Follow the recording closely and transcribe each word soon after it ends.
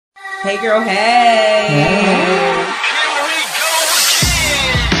Hey, girl, hey.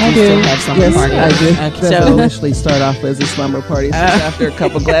 I do. Still have slumber party. I do. So initially start off as a slumber party. So after a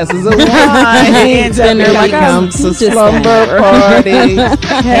couple glasses of wine, and then there becomes a slumber party.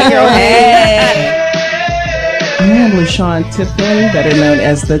 Hey, girl, hey. I am LaShawn Tipton, better known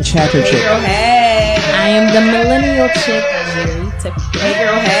as the Chatter Hey, Chick. girl, hey. I am the millennial chick, Jerry Tipton. Hey,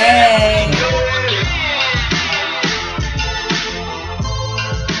 girl, hey.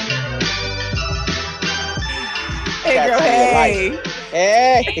 Hey, girl, hey.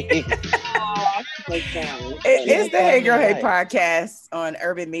 Hey. It's the Hey Girl Hey podcast on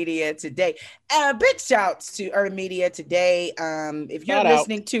Urban Media Today. Big shouts to Urban Media Today. If you're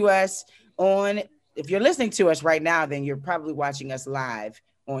listening to us right now, then you're probably watching us live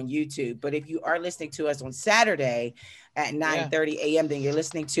on YouTube. But if you are listening to us on Saturday at 9:30 a.m., then you're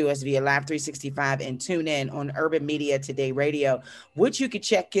listening to us via Live 365 and tune in on Urban Media Today Radio, which you can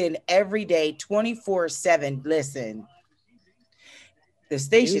check in every day, 24/7. Listen. The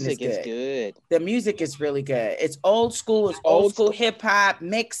station is good. The music is really good. It's old school. It's old school hip hop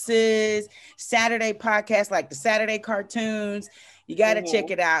mixes, Saturday podcasts like the Saturday cartoons. You got to check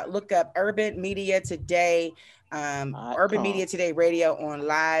it out. Look up Urban Media Today, Urban Media Today Radio on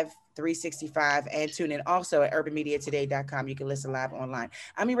Live 365 and tune in also at urbanmediatoday.com. You can listen live online.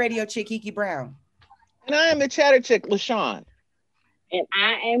 I'm your radio chick, Kiki Brown. And I am the chatter chick, LaShawn. And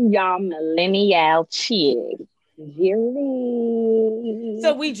I am y'all millennial chick, Jerry.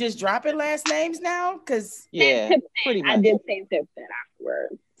 So we just dropping last names now? Because pretty much. I did say Tipton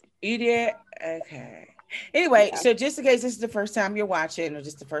afterwards. You did? Okay. Anyway, so just in case this is the first time you're watching or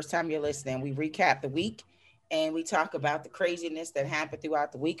just the first time you're listening, we recap the week and we talk about the craziness that happened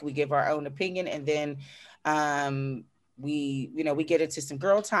throughout the week. We give our own opinion, and then we get into some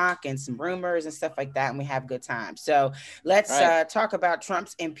girl talk and some rumors and stuff like that, and we have a good time. So let's talk about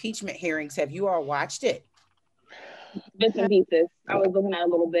Trump's impeachment hearings. Have you all watched it? Bits and pieces. I was looking at a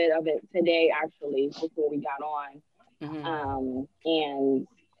little bit of it today, actually, before we got on. And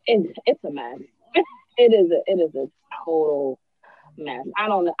it's a mess. It is a total mess. I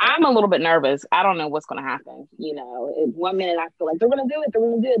don't know. I'm a little bit nervous. I don't know what's going to happen. You know, 1 minute I feel like they're going to do it. They're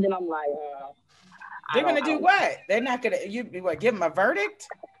going to do it. Then I'm like, they're going to do what? They're not going to, give them a verdict?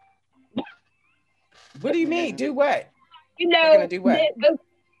 What do you mean? Do what? You know, they're going to do what?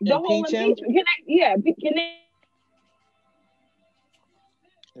 The whole impeachment. Can they?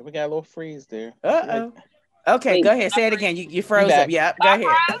 We got a little freeze there. Uh-oh. Okay, wait, go ahead. Say it again. You froze up. Yep, go ahead.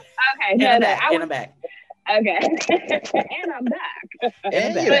 Okay, and I'm back. Okay. And I'm back. But no,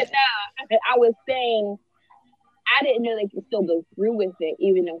 I was saying, I didn't know they could still go through with it,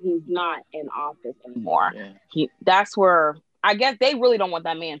 even though he's not in office anymore. Yeah. That's where, I guess they really don't want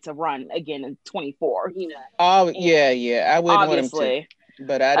that man to run again in 24, you know. Oh, yeah. I wouldn't want him to.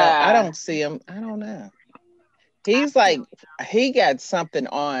 But I don't see him. I don't know. He's like, he got something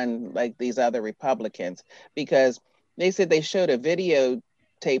on like these other Republicans, because they said they showed a video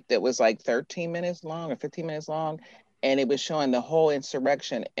tape that was like 13 minutes long or 15 minutes long, and it was showing the whole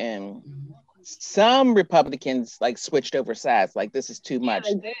insurrection, and some Republicans like switched over sides, like this is too much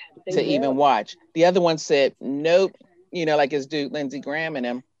to even watch. The other one said, nope, like his dude, Lindsey Graham and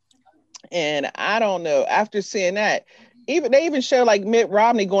him. And I don't know, after seeing that, they even show like Mitt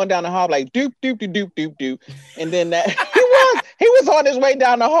Romney going down the hall like doop doop doop doop doop doop, and then that he was on his way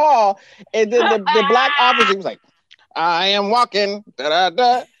down the hall, and then the black officer was like, "I am walking." Da, da,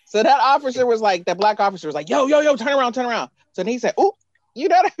 da. So that officer was like, the black officer was like, "Yo, turn around." So then he said, "Ooh," you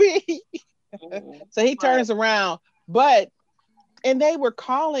know what I mean? So he turns around, and they were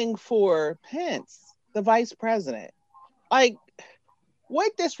calling for Pence, the vice president, like.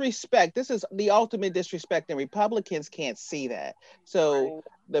 What disrespect? This is the ultimate disrespect, and Republicans can't see that. So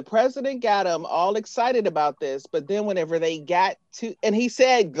the president got them all excited about this, but then whenever they got to, and he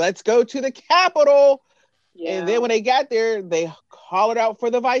said, let's go to the Capitol. Yeah. And then when they got there, they hollered out for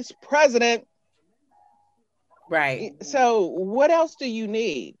the vice president. Right. So what else do you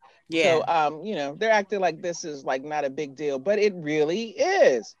need? Yeah. So, they're acting like this is like not a big deal, but it really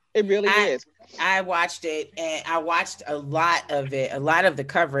is. It really is. I watched it, and I watched a lot of it, a lot of the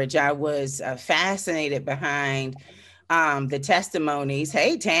coverage. I was fascinated behind the testimonies.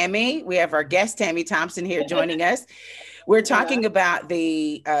 Hey, Tammy, we have our guest, Tammy Thompson, here joining us. We're talking about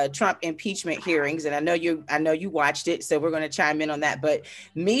the Trump impeachment hearings, and I know you watched it, so we're going to chime in on that. But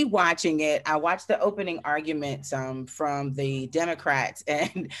me watching it, I watched the opening arguments from the Democrats,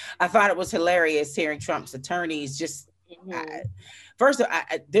 and I thought it was hilarious hearing Trump's attorneys just First of all,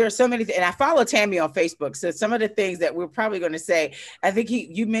 there are so many things, and I follow Tammy on Facebook. So some of the things that we're probably going to say, I think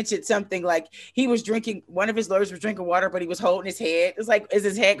you mentioned something like he was drinking, one of his lawyers was drinking water, but he was holding his head. It's like, is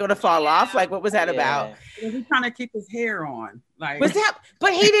his head going to fall off? Like, what was that about? He's trying to keep his hair on. Like, was that?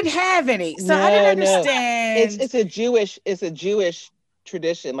 But he didn't have any, so I didn't understand. It's a Jewish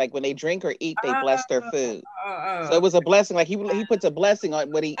tradition. Like when they drink or eat, they bless their food. So it was a blessing. Like he puts a blessing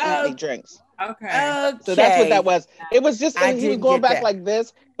on what he eats and he drinks. Okay. So that's what that was. It was just he was going back like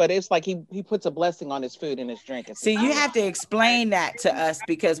this, but it's like he puts a blessing on his food and his drink. See, you have to explain that to us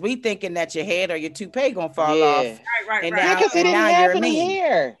because we thinking that your head or your toupee gonna fall off. Right. And now, because he didn't have any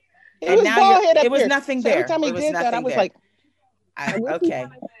hair. It was bald head up. It was nothing there. Every time he did that, I was like, okay.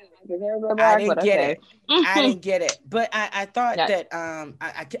 I didn't get it. I didn't get it. But I thought that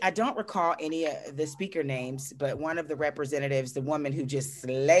I don't recall any of the speaker names, but one of the representatives, the woman who just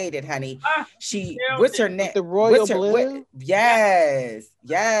slayed it, honey, what's her name? The Royal Blue? Yes.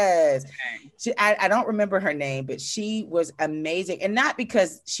 I don't remember her name, but she was amazing. And not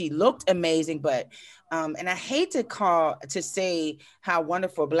because she looked amazing, but and I hate to say how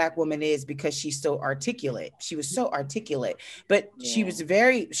wonderful a Black woman is because she's so articulate. She was so articulate, but she was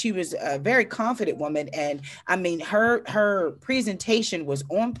a very confident woman. And I mean, her presentation was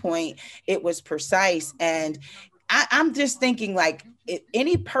on point. It was precise. And I'm just thinking like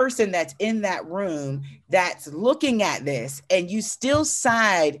any person that's in that room that's looking at this and you still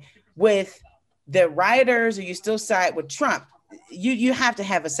side with the rioters or you still side with Trump, you have to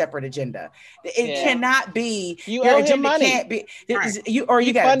have a separate agenda. It cannot be your agenda money. Can't be you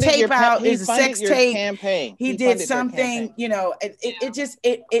got to tape out is a sex tape campaign. He did something,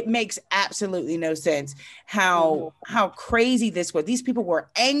 it makes absolutely no sense how crazy this was. These people were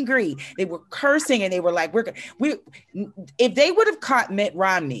angry, they were cursing, and they were like, we if they would have caught Mitt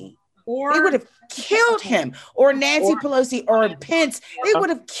Romney, they would have killed him, or Nancy Pelosi or Pence, they would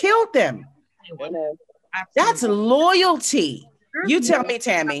have killed them. That's loyalty. You tell me,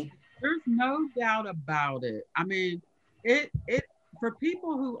 Tammy. There's no doubt about it. I mean, it for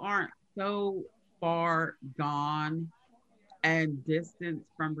people who aren't so far gone and distant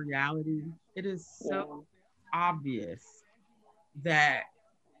from reality, it is so obvious that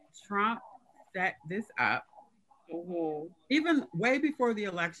Trump set this up even way before the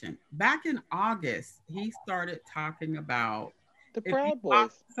election. Back in August, he started talking about the Proud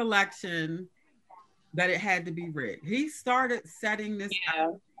Boys election, that it had to be rigged. He started setting this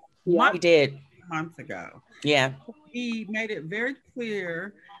up months ago. Yeah. He made it very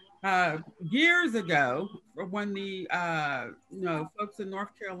clear years ago when the folks in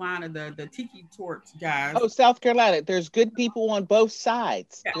North Carolina, the Tiki Torch guys. Oh, South Carolina. There's good people on both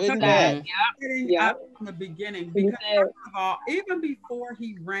sides. Yeah. Good and bad. From the beginning, because first of all, even before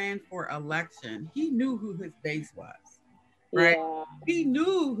he ran for election, he knew who his base was. Right. Yeah. He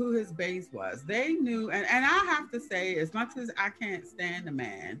knew who his base was. They knew, and I have to say, as much as I can't stand the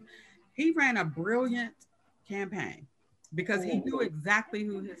man, he ran a brilliant campaign because he knew exactly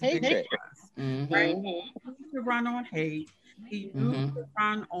who his base was. Right? He knew to run on hate. He knew to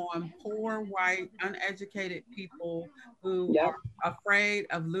run on poor, white, uneducated people who are afraid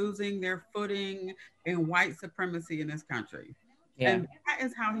of losing their footing in white supremacy in this country. Yeah. And that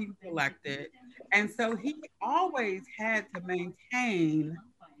is how he was elected. And so he always had to maintain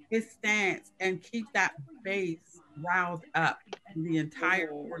his stance and keep that base riled up the entire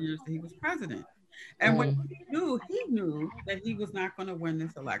 4 years that he was president. And when he knew that he was not going to win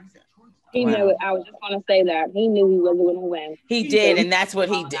this election. He knew it. I was just going to say that. He knew he wasn't going to win. He did, and that's what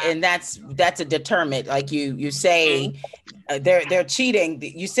he did. And that's a determinant. Like you say, they're cheating.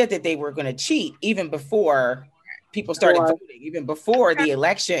 You said that they were going to cheat even before people started voting, even before the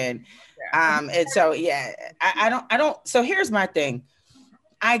election. And so, I don't, so here's my thing.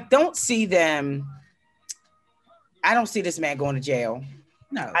 I don't see this man going to jail.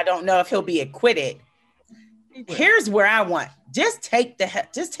 No. I don't know if he'll be acquitted. Here's where I want, just take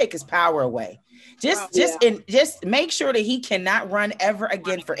his power away. Just make sure that he cannot run ever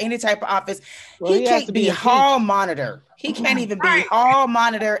again for any type of office. Well, he can't be hall monitor. He can't even be hall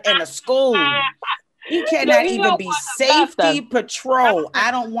monitor in a school. He cannot even be safety patrol.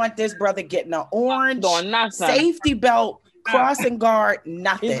 I don't want this brother getting an orange safety belt, crossing guard,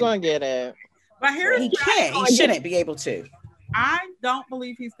 nothing. He's going to get it. But he can't. He shouldn't be able to. I don't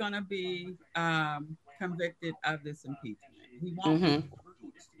believe he's going to be convicted of this impeachment. He won't be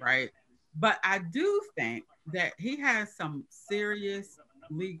right? But I do think that he has some serious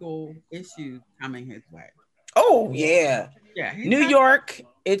legal issues coming his way. Oh, yeah. Yeah. New York.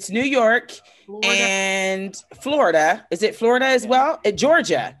 It's New York, Florida. And Florida. Is it Florida as well?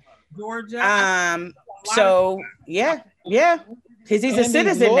 Georgia. So yeah, because he's a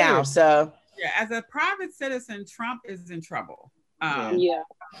citizen now. So yeah, as a private citizen, Trump is in trouble.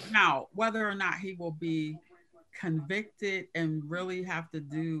 Now, whether or not he will be convicted and really have to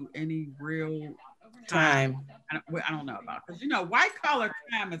do any real time, I don't know about, because white collar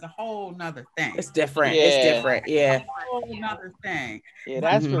crime is a whole nother thing. It's different. Yeah. It's different. Yeah. A whole nother thing. Yeah,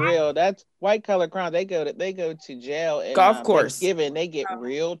 that's for real. That's white collar crime. They go to jail and golf course. Thanksgiving, they get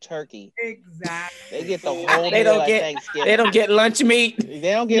real turkey. Exactly. They get the whole they meal don't get Thanksgiving. They don't get lunch meat. They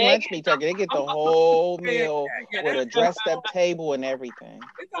don't get lunch meat turkey. They get the whole meal with a dressed up table and everything.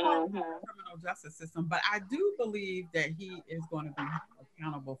 It's a whole criminal justice system, but I do believe that he is going to be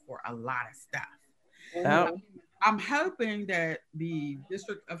accountable for a lot of stuff. I'm hoping that the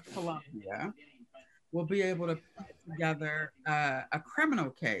District of Columbia will be able to put together a criminal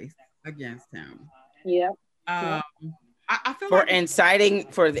case against him. I feel for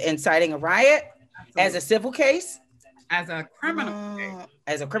inciting a riot. Absolutely. As a civil case, as a criminal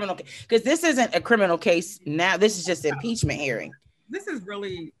case, because this isn't a criminal case now. This is just an impeachment hearing. This is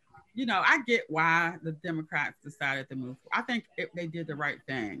really, I get why the Democrats decided to move. I think they did the right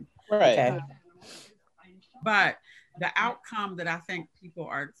thing. Right. Okay. But the outcome that I think people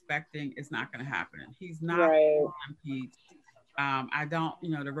are expecting is not going to happen. He's not impeached. I don't,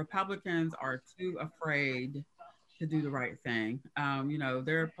 the Republicans are too afraid to do the right thing.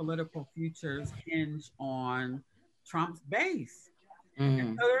 Their political futures hinge on Trump's base.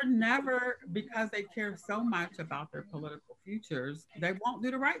 And so they're never, because they care so much about their political futures, they won't do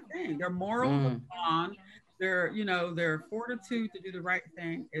the right thing. Their morals are gone. Their fortitude to do the right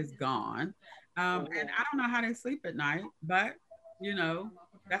thing is gone. And I don't know how they sleep at night, but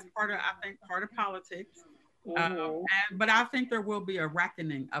that's part of politics. But I think there will be a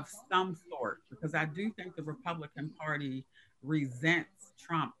reckoning of some sort, because I do think the Republican Party resents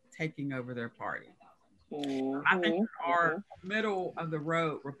Trump taking over their party. I think there are middle of the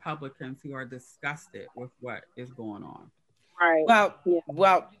road Republicans who are disgusted with what is going on. Right.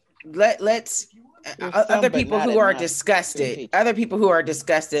 Well, let's other people who are disgusted,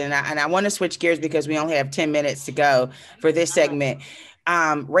 and I want to switch gears because we only have 10 minutes to go for this segment.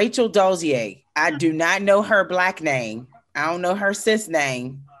 Rachel Dolezal, I do not know her black name. I don't know her cis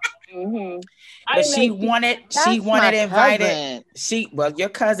name. But she wanted invited. Your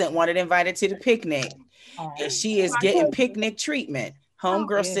cousin wanted invited to the picnic, and she is getting picnic treatment.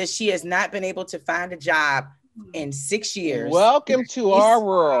 Homegirl says she has not been able to find a job in 6 years. Welcome to our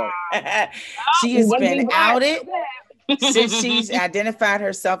world. She has been outed since she's identified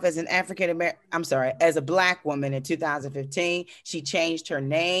herself as as a black woman in 2015. She changed her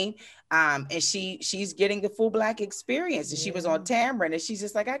name. And she's getting the full black experience. And she was on Tamron, and she's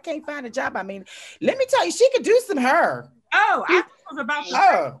just like, I can't find a job. I mean, let me tell you, she could do some her. Oh, I was about to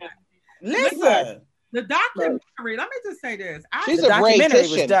say. Listen. The documentary, let me just say this. She's a documentary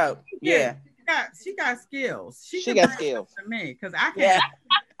was dope. Yeah. She got skills. She got skills to me, because I can't.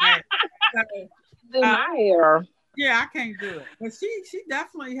 I can't do it. But she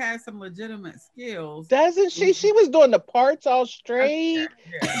definitely has some legitimate skills. Doesn't she? She was doing the parts all straight.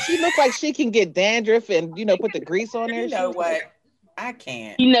 Yeah. She looked like she can get dandruff and put the grease on there. You know what? I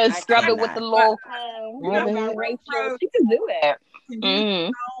can't. Scrub it with the little comb. Rachel, she can do that.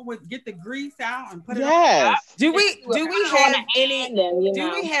 Get the grease out and put it on. Do we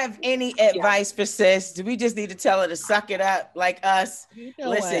have any advice for sis? Do we just need to tell her to suck it up like us?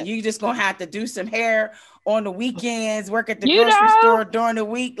 Listen, you just gonna have to do some hair on the weekends, work at the grocery store during the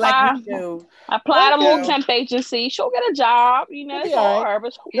week like we do. Apply to a little temp agency. She'll get a job. It's all her.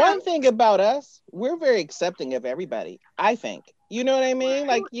 But one thing about us, we're very accepting of everybody, I think. You know what I mean?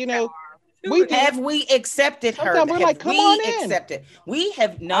 Like, we accepted her? Sometimes we're like, come on in. Accepted. We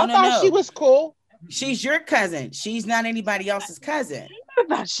have no. I thought she was cool. She's your cousin. She's not anybody else's cousin. I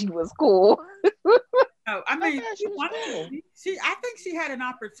thought she was cool. I mean, I think she had an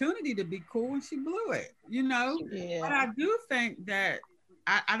opportunity to be cool and she blew it. But I do think that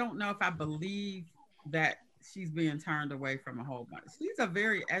I don't know if I believe that she's being turned away from a whole bunch. She's a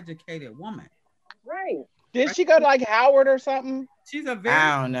very educated woman. Right. Did she go to like Howard or something? She's a very.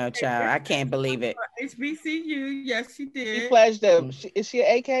 I don't know, child. I can't believe it. HBCU, yes, she did. She pledged is she an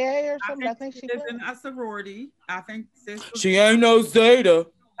AKA or something? I think she is in a sorority. I think she ain't no Zeta.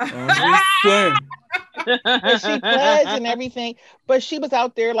 She pledged and everything, but she was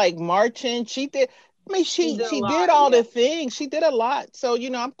out there like marching. She did. I mean, she did all the things. She did a lot. So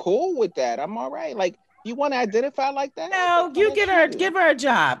I'm cool with that. I'm all right. Like, you want to identify like that? No, you give her a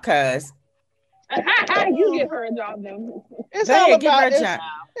job, cuz. You give her a job then. It's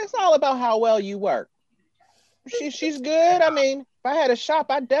all about how well you work. She's good. I mean, if I had a shop,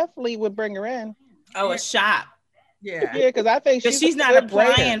 I definitely would bring her in. Oh, a shop. Yeah, because I think she's not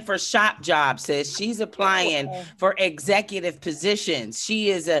applying for shop jobs, sis. She's applying for executive positions.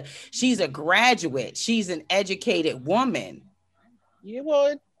 She's a graduate. She's an educated woman. Yeah,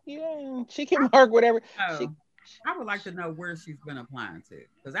 well, yeah, she can mark whatever. I would like to know where she's been applying to,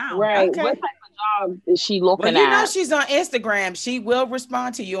 because I don't. Right. Okay. What type of job is she looking at? Well, you know she's on Instagram. She will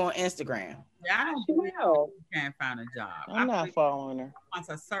respond to you on Instagram. Yeah, I don't believe she can't find a job. I'm not following her. Wants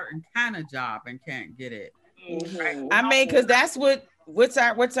a certain kind of job and can't get it. Mm-hmm. I mean, because that's what's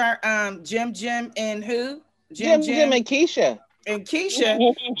our Jim and who? Jim and Keisha. And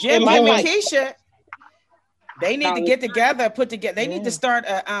Keisha. Jim and Keisha. They need to get together, They need to start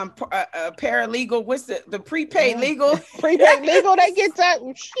a paralegal. What's the prepaid legal? Prepaid legal. They get that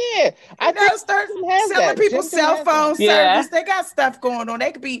shit. I gotta start selling people cell phone service. They got stuff going on.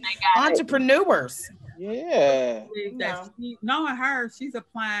 They could be entrepreneurs. Yeah. Knowing her, she's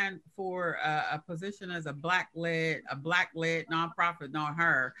applying for a position as a black led nonprofit. Knowing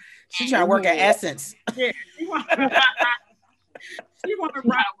her, she's trying to work at Essence. Yeah. She want to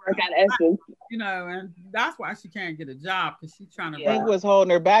work at Essence, and that's why she can't get a job, because she's trying to. I think what's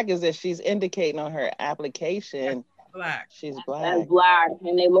holding her back is that she's indicating on her application she's black. That's black,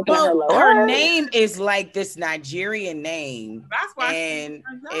 and they look at her like, her name is like this Nigerian name. That's why. And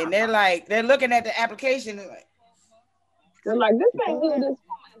they're looking at the application. They're like, this ain't who this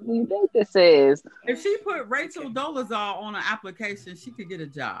woman you think this is. If she put Rachel Dolezal on an application, she could get a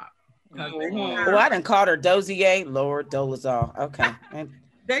job. Well, I done called her Dozier, Lord Dolezal. Okay.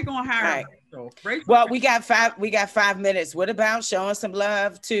 They gonna hire Rachel. Well, we got 5 minutes. What about showing some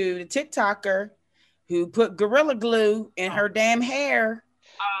love to the TikToker who put Gorilla Glue in her damn hair?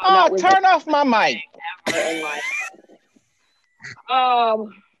 Turn off my mic.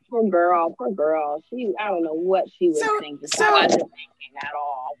 Poor girl. I don't know what she was thinking. She wasn't thinking at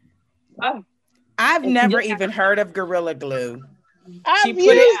all. I've never even heard of Gorilla Glue. I've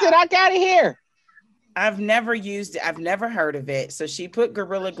used it. I got it here. I've never used it. I've never heard of it. So she put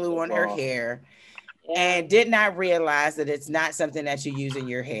Gorilla Glue on her hair and did not realize that it's not something that you use in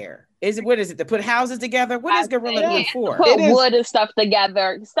your hair. What is it? To put houses together? What is Gorilla Glue for? Put wood and stuff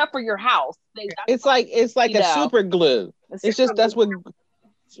together. Stuff for your house. It's like a super glue. It's just that's what.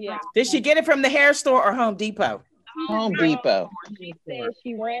 Yeah. Did she get it from the hair store or Home Depot? Home Depot. She said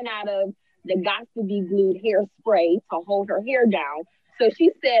she ran out of the got to be glued hairspray to hold her hair down. So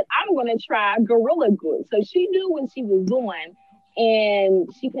she said, I'm going to try Gorilla Glue. So she knew what she was doing, and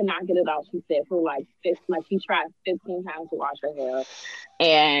she could not get it out. She said for she tried 15 times to wash her hair,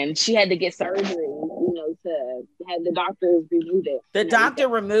 and she had to get surgery, to have the doctors remove it. The doctor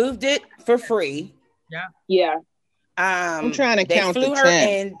removed it for free. Yeah. Yeah. I'm trying to count they flew her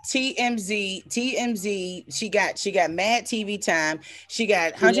in TMZ. She got mad TV time. She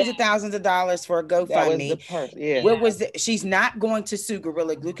got hundreds of thousands of dollars for a GoFundMe. What was it? She's not going to sue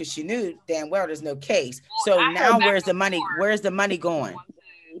Gorilla Glue because she knew damn well there's no case. So now where's the money? Where's the money going?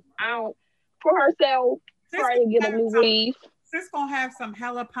 For herself, trying to get a new weave. Sis gonna have some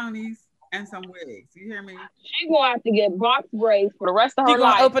hella ponies and some wigs. You hear me? She's gonna have to get box braids for the rest of her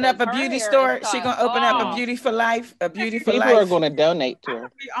life. She's gonna open up a beauty store. She's gonna open up a beauty for life. A beauty for life. People are gonna donate to her.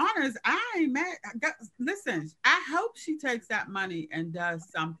 To be honest, I ain't mad. Listen, I hope she takes that money and does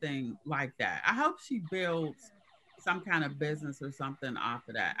something like that. I hope she builds some kind of business or something off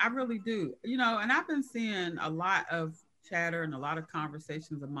of that. I really do. And I've been seeing a lot of chatter and a lot of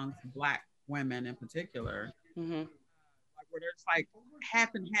conversations amongst Black women in particular, where there's like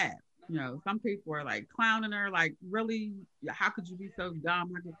half and half. Some people are like clowning her, like, really, how could you be so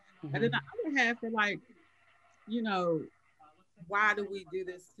dumb? And then the other half are like, why do we do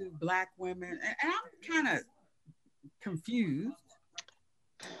this to Black women? And I'm kind of confused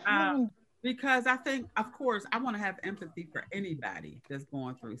because I think, of course, I want to have empathy for anybody that's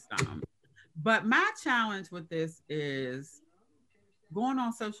going through something. But my challenge with this is going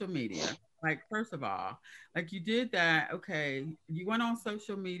on social media. Like, first of all, like, you did that. Okay. You went on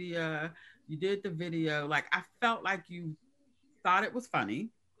social media, you did the video. Like, I felt like you thought it was funny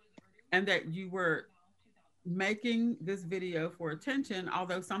and that you were making this video for attention.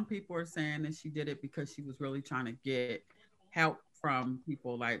 Although some people are saying that she did it because she was really trying to get help from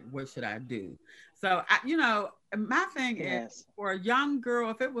people. Like, what should I do? So, my thing is, for a young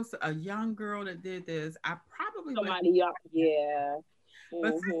girl, if it was a young girl that did this, I probably somebody young. Yeah.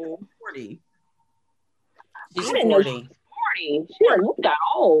 But she's 40. She's 40. She doesn't look that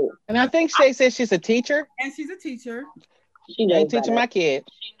old. And I think Shay says she's a teacher. And she's a teacher. She ain't teaching my kid.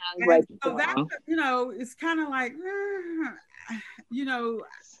 So that, it's kind of like,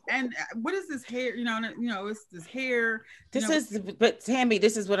 and what is this hair? It's this hair. But Tammy,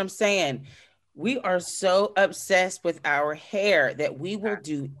 this is what I'm saying. We are so obsessed with our hair that we will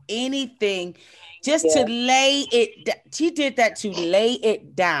do anything just to lay it. She did that to lay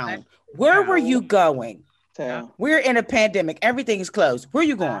it down. Where were you going? We're in a pandemic. Everything is closed. Where are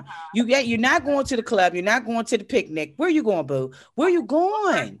you going? You're not going to the club. You're not going to the picnic. Where are you going, boo? Where are you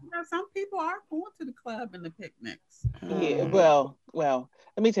going? Some people are going to the club and the picnics. Yeah, well,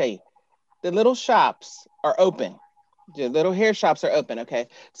 let me tell you, the little shops are open. The little hair shops are open. Okay.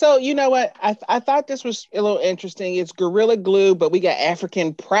 So you know what? I thought this was a little interesting. It's Gorilla Glue, but we got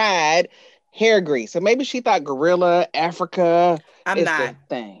African Pride hair grease. So maybe she thought Gorilla Africa is the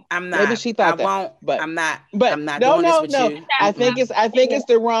thing. I'm not. Maybe she thought but I'm not. But I'm not no. You. I think it's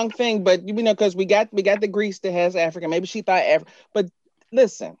the wrong thing. But you know, because we got the grease that has Africa. Maybe she thought But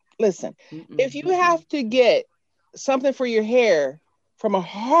listen. If you have to get something for your hair from a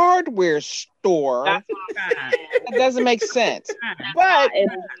hardware store, that doesn't make sense. But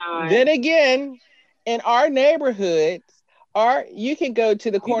then again, in our neighborhoods, you can go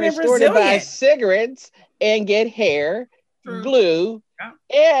to the corner store to buy cigarettes and get hair glue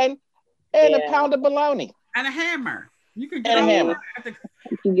and a pound of bologna and a hammer. You can get a hammer from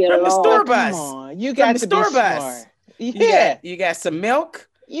the store bus. You got to be smart. Yeah, you got some milk.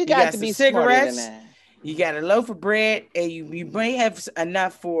 You got to be cigarettes. You got a loaf of bread, and you may have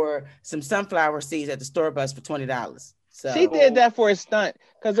enough for some sunflower seeds at the store bus for $20. So she did that for a stunt,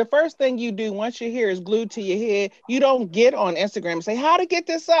 because the first thing you do once your hair is glued to your head, you don't get on Instagram and say, how to get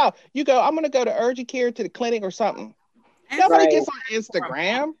this out. You go, I'm going to go to urgent care, to the clinic or something. Nobody gets on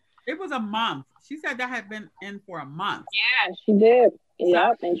Instagram. It was a month. She said that had been in for a month. Yeah, she did.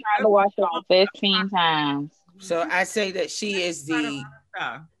 Yep, and tried to wash it off 15 times. So I say that she is the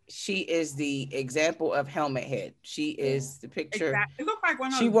example of helmet head. She is the picture. Exactly. It looked like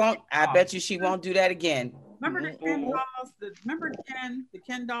one of she won't. I bet you she won't do that again. Remember the Ken dolls? Remember the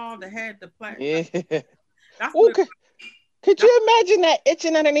Ken doll that had the play? Yeah. Could you imagine that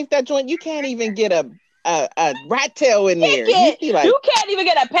itching underneath that joint? You can't even get a rat tail in there. You can't even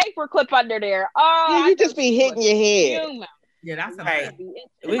get a paper clip under there. Oh, you just be hitting your head. Yeah, that's right.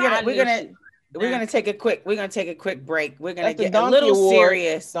 We're gonna take a quick break. We're gonna get a little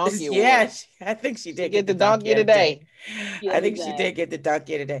serious. Yes, I think she did get the donkey today. I think she did get the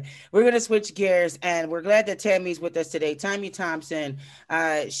donkey today. We're gonna switch gears, and we're glad that Tammy's with us today. Tammy Thompson,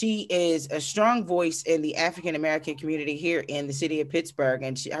 she is a strong voice in the African American community here in the city of Pittsburgh,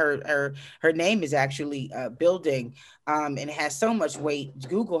 and her name is actually building. And it has so much weight.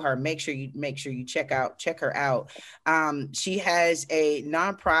 Google her. Make sure you check her out. She has a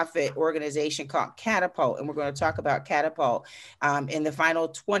nonprofit organization called Catapult, and we're going to talk about Catapult in the final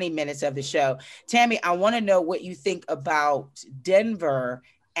 20 minutes of the show. Tammy, I want to know what you think about Denver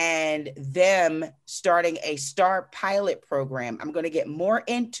and them starting a STAR pilot program. I'm going to get more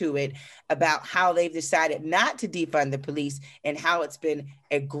into it about how they've decided not to defund the police and how it's been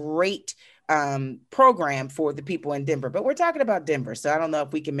a great program for the people in Denver, but we're talking about Denver, so I don't know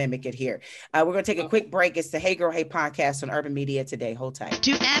if we can mimic it here. We're going to take a quick break. It's the Hey Girl Hey podcast on Urban Media Today. Hold tight.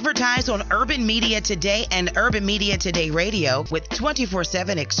 To advertise on Urban Media Today and Urban Media Today Radio with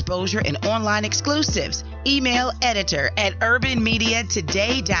 24/7 exposure and online exclusives, email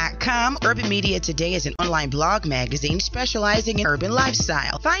editor@urbanmediatoday.com. Urban Media Today is an online blog magazine specializing in urban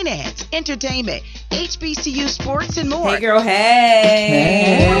lifestyle, finance, entertainment, HBCU sports, and more. Hey girl,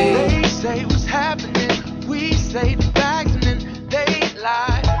 hey. They say what's happening. We say the facts and then they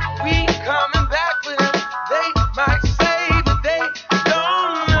lie. We coming back for them. They might say, but they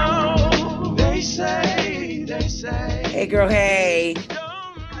don't know. They say. Hey girl, hey.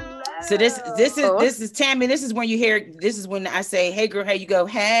 So this is Tammy. This is when you hear. This is when I say, "Hey girl, hey." You go,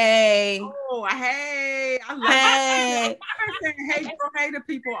 "Hey." Oh, hey! I love hey. I've been saying "Hey girl, hey" to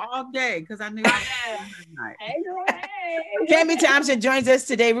people all day because I knew. Hey girl, hey. Tammy Thompson joins us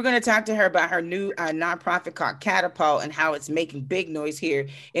today. We're going to talk to her about her new nonprofit called Catapult and how it's making big noise here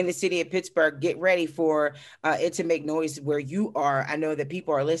in the city of Pittsburgh. Get ready for it to make noise where you are. I know that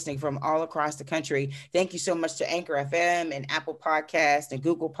people are listening from all across the country. Thank you so much to Anchor FM and Apple Podcast and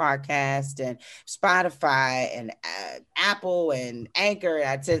Google Podcast and Spotify and Apple and Anchor.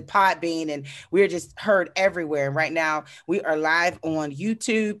 I said Podbean, and we're just heard everywhere. And right now we are live on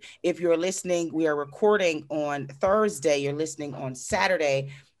YouTube. If you're listening, we are recording on Thursday. You're listening on Saturday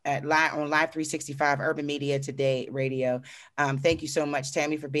on Live 365 Urban Media Today Radio. Thank you so much,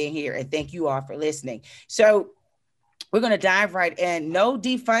 Tammy, for being here, and thank you all for listening. So we're going to dive right in. No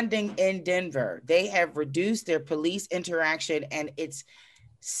defunding in Denver. They have reduced their police interaction, and it's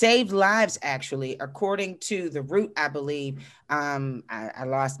saved lives, actually, according to The Root, I believe. I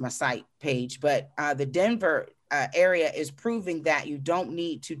lost my site page, but the Denver area is proving that you don't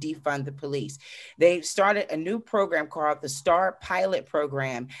need to defund the police. They've started a new program called the STAR Pilot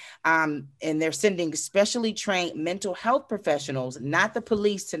Program, and they're sending specially trained mental health professionals, not the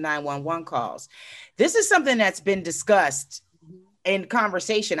police, to 911 calls. This is something that's been discussed in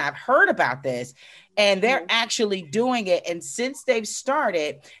conversation. I've heard about this, and they're actually doing it. And since they've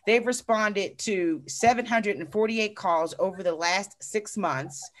started, they've responded to 748 calls over the last 6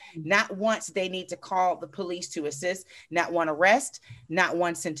 months. Not once they need to call the police to assist, not one arrest, not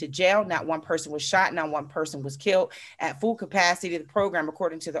one sent to jail, not one person was shot, not one person was killed. At full capacity, the program,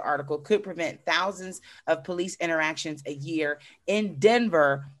 according to the article, could prevent thousands of police interactions a year in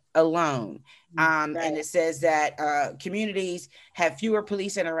Denver alone. And it says that communities have fewer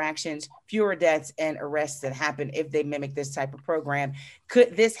police interactions, fewer deaths and arrests that happen if they mimic this type of program.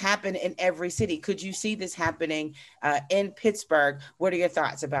 Could this happen in every city? Could you see this happening in Pittsburgh? What are your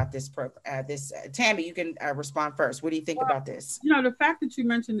thoughts about this program? Tammy, you can respond first. What do you think about this? You know, the fact that you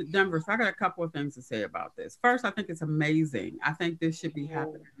mentioned Denver, so I got a couple of things to say about this. First, I think it's amazing. I think this should be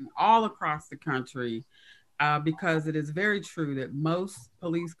happening all across the country. Because it is very true that most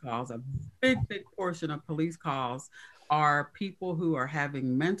police calls, a big portion of police calls, are people who are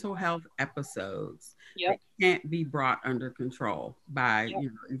having mental health episodes that can't be brought under control by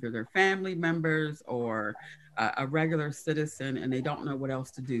either their family members or a regular citizen, and they don't know what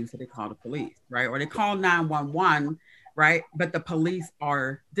else to do, so they call the police, right? Or they call 911, right? But the police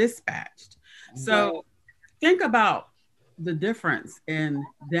are dispatched. So think about the difference in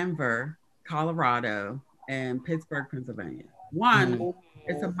Denver, Colorado, and Pittsburgh, Pennsylvania. One,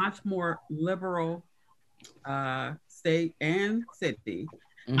 it's a much more liberal state and city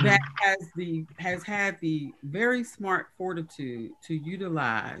that has had the very smart fortitude to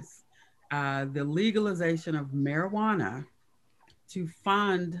utilize the legalization of marijuana to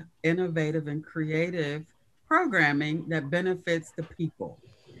fund innovative and creative programming that benefits the people.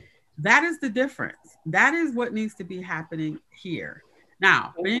 That is the difference. That is what needs to be happening here.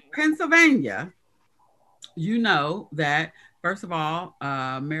 Now, in Pennsylvania, you know that, first of all,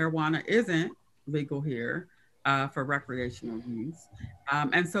 marijuana isn't legal here for recreational use.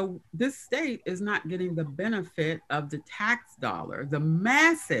 And so this state is not getting the benefit of the tax dollar, the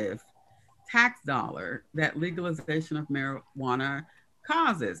massive tax dollar that legalization of marijuana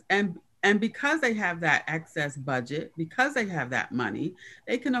causes. And because they have that excess budget, because they have that money,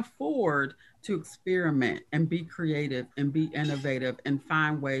 they can afford to experiment and be creative and be innovative and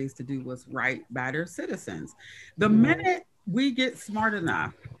find ways to do what's right by their citizens. The minute we get smart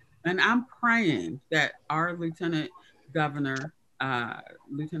enough, and I'm praying that our Lieutenant Governor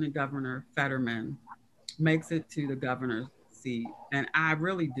Fetterman makes it to the governor's seat, and I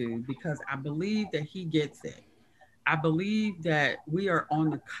really do, because I believe that he gets it. I believe that we are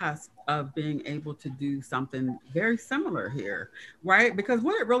on the cusp of being able to do something very similar here, right? Because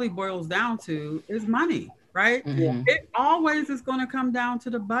what it really boils down to is money, right? It always is going to come down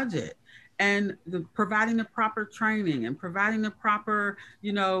to the budget and providing the proper training and providing the proper,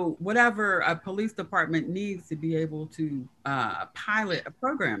 whatever a police department needs to be able to pilot a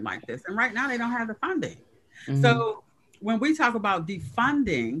program like this. And right now they don't have the funding. So when we talk about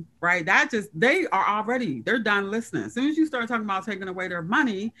defunding, right, they're done listening. As soon as you start talking about taking away their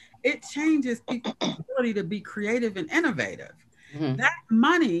money, it changes people's ability to be creative and innovative. That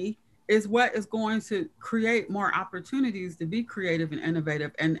money is what is going to create more opportunities to be creative and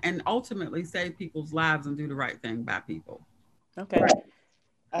innovative and ultimately save people's lives and do the right thing by people. Okay. Right.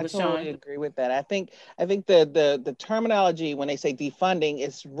 I totally agree with that. I think the terminology when they say defunding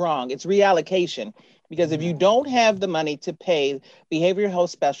is wrong. It's reallocation. Because if you don't have the money to pay behavioral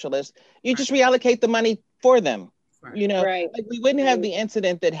health specialists, you just reallocate the money for them. Like we wouldn't have the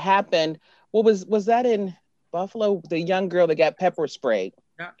incident that happened. What was that in Buffalo? The young girl that got pepper sprayed.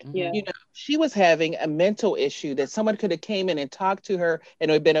 She was having a mental issue that someone could have came in and talked to her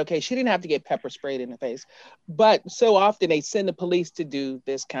and it would have been okay. She didn't have to get pepper sprayed in the face. But so often they send the police to do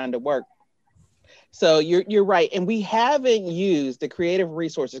this kind of work. So you're right. And we haven't used the creative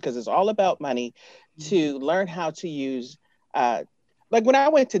resources because it's all about money to learn how to use, like when I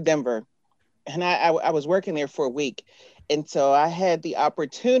went to Denver and I was working there for a week. And so I had the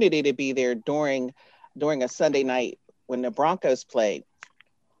opportunity to be there during a Sunday night when the Broncos played.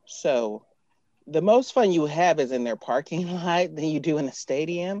 So the most fun you have is in their parking lot than you do in the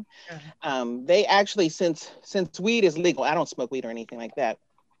stadium. They actually, since weed is legal, I don't smoke weed or anything like that.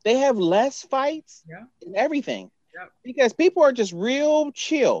 They have less fights and everything because people are just real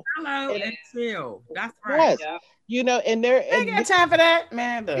chill. Hello and chill. That's right. Yes. And they're they got time for that,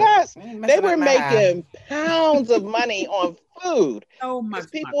 man. Yes, they were making pounds of money on food. So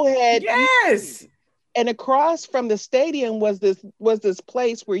much people money. Yes. And across from the stadium was this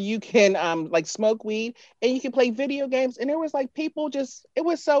place where you can like smoke weed and you can play video games. And there was like people just, it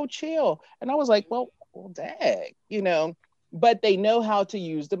was so chill. And I was like, well, dang, you know, but they know how to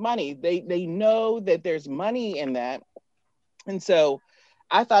use the money. They know that there's money in that. And so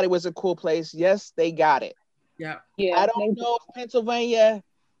I thought it was a cool place. Yes, they got it. Yeah. I don't know if Pennsylvania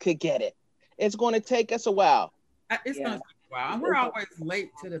could get it. It's going to take us a while. It's going to take a while. And we're always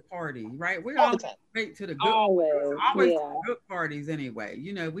late to the party, right? We're always late to the good good parties anyway.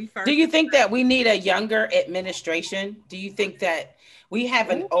 You know, we first. Do you think that we need a younger administration? Do you think that we have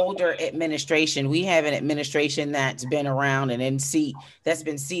an older administration? We have an administration that's been around and that's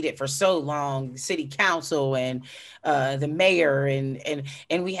been seated for so long, city council and the mayor and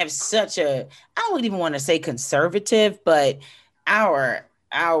we have such a, I don't even want to say conservative, but our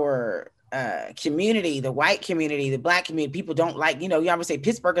community, the white community, the black community, people don't like, you know, you always say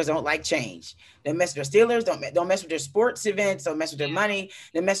Pittsburghers don't like change. They mess with their Steelers, don't mess with their sports events, don't mess with their money,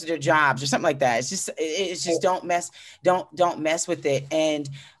 they mess with their jobs or something like that. It's just don't mess with it. And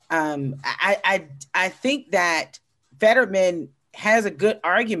I think that Fetterman has a good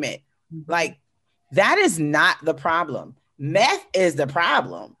argument. Like, that is not the problem. Meth is the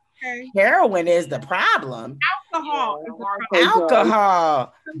problem. Okay. Heroin is the problem. Alcohol,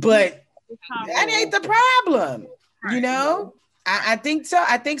 but that ain't the problem. Right. You know, I think so.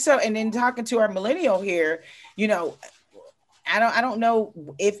 And then talking to our millennial here, you know, I don't know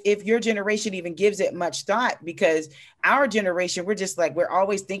if your generation even gives it much thought, because our generation, we're just like, we're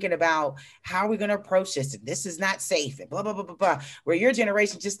always thinking about how are we going to approach this. This is not safe and blah, blah, blah, blah, blah. Where your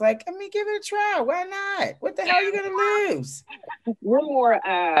generation just like, I mean, give it a try. Why not? What the hell are you going to lose? We're more,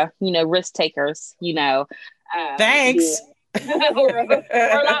 risk takers, you know. Thanks. Yeah. we're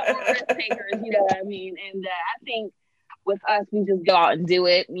a lot more risk takers, you know what I mean? And I think with us, we just go out and do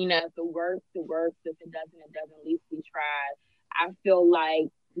it. You know, if it works, it works. If it doesn't, it doesn't. At least we tried. I feel like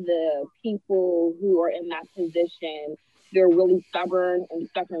the people who are in that position, they're really stubborn and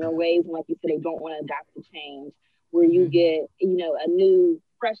stuck in their ways. And like you said, they don't want to adapt to change. Where you get, you know, a new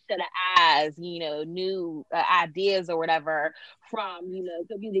fresh set of eyes, you know, new ideas or whatever from, you know, it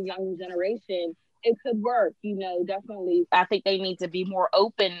could be the young generation. It could work, you know, definitely. I think they need to be more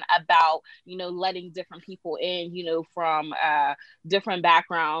open about, you know, letting different people in, you know, from different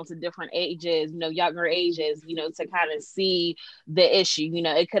backgrounds and different ages, you know, younger ages, you know, to kind of see the issue. You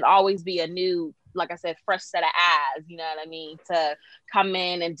know, it could always be a new, like I said, fresh set of eyes, you know what I mean, to come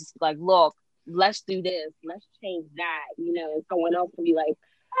in and just like, look, let's do this, let's change that, you know, and someone else can be like,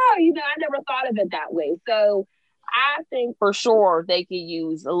 oh, you know, I never thought of it that way. So I think for sure they could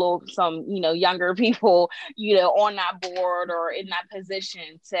use some, you know, younger people, you know, on that board or in that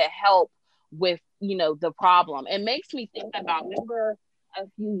position to help with, you know, the problem. It makes me think about, remember a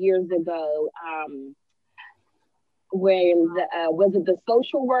few years ago, when was it the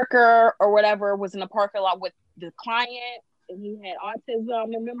social worker or whatever was in the parking lot with the client and he had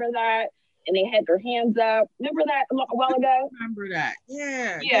autism? Remember that? And they had their hands up. Remember that a while ago? I remember that.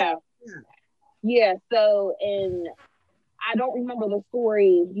 Yeah. So, and I don't remember the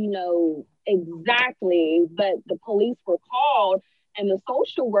story, you know, exactly, but the police were called and the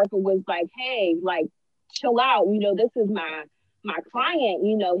social worker was like, hey, like, chill out. You know, this is my client,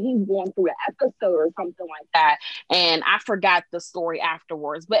 you know, he's going through an episode or something like that. And I forgot the story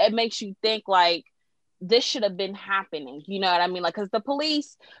afterwards, but it makes you think like this should have been happening. You know what I mean? Like, because the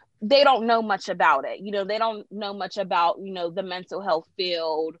police, they don't know much about it. You know, they don't know much about, you know, the mental health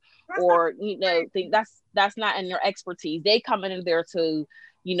field or, you know, that's not in their expertise. They come in there to,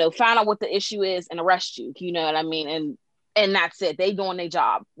 you know, find out what the issue is and arrest you. You know what I mean? And that's it. They doing their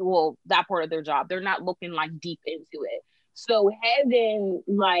job. Well, that part of their job. They're not looking like deep into it. So having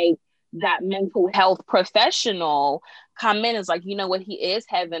like that mental health professional come in is like, you know what, he is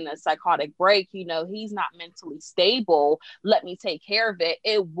having a psychotic break, you know, he's not mentally stable, let me take care of it.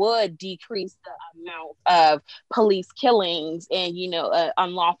 It would decrease the amount of police killings and, you know,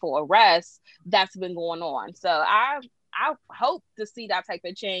 unlawful arrests that's been going on. So I hope to see that type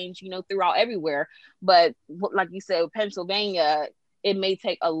of change, you know, throughout everywhere. But like you said, Pennsylvania, it may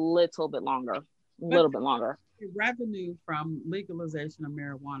take a little bit longer. Revenue from legalization of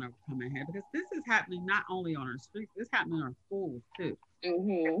marijuana come in here, because this is happening not only on our streets, it's happening in our schools too.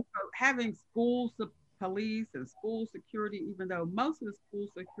 Mm-hmm. So having schools, police and school security, even though most of the school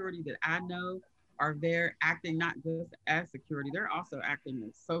security that I know are there acting not just as security, they're also acting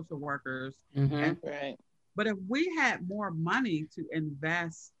as social workers. Mm-hmm. Right. But if we had more money to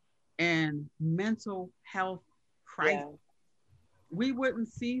invest in mental health crisis, we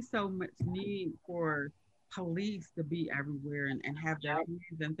wouldn't see so much need for police to be everywhere and have their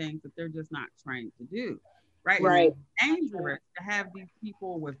hands and things that they're just not trained to do. Right. Right. It's dangerous to have these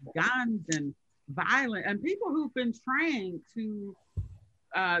people with guns and violent and people who've been trained to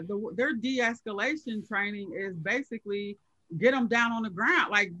their de-escalation training is basically get them down on the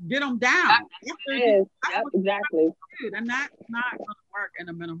ground, like get them down. Exactly. And that's not going to work in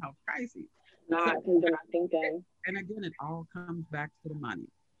a mental health crisis. Not because they're not thinking. And again, it all comes back to the money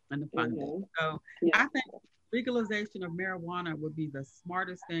and the funding. So I think legalization of marijuana would be the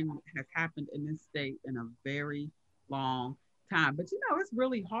smartest thing that has happened in this state in a very long time. But it's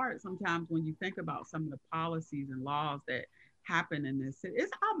really hard sometimes when you think about some of the policies and laws that happen in this city.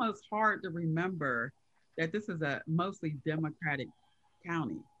 It's almost hard to remember that this is a mostly Democratic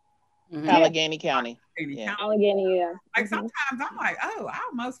county. Allegheny County. Allegheny, yeah. Like sometimes I'm like, oh, I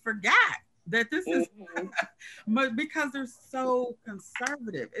almost forgot that this is because they're so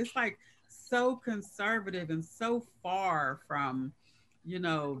conservative. It's like so conservative and so far from,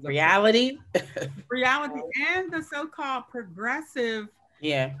 the reality and the so-called progressive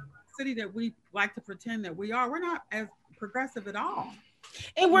city that we like to pretend that we are. We're not as progressive at all.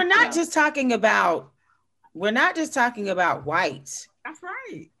 And we're not just talking about whites. That's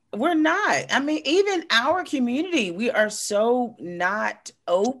right. We're not. I mean, even our community, we are so not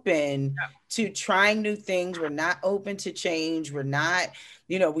open to trying new things. We're not open to change. We're not,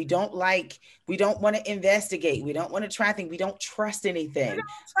 we don't want to investigate. We don't want to try things. We don't trust anything.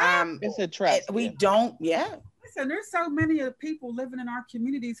 It's a trust. We don't. Listen, there's so many people living in our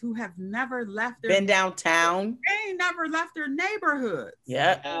communities who have never left been downtown. They ain't never left their neighborhoods.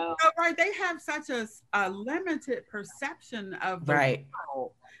 Yeah. So, right. They have such a limited perception of the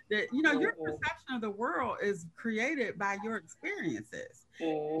world that, your perception of the world is created by your experiences.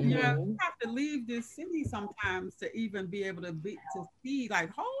 You have to leave this city sometimes to even be able to see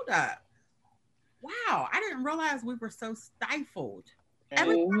like, hold up. Wow. I didn't realize we were so stifled.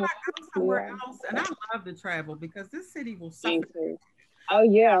 Every time I go somewhere else, and I love to travel because this city will suffer. Oh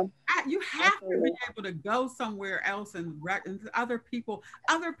yeah. You have to be able to go somewhere else and other people.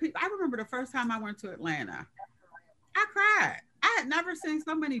 I remember the first time I went to Atlanta, I cried. I had never seen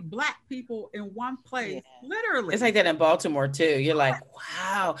so many Black people in one place. Literally. It's like that in Baltimore too. You're like,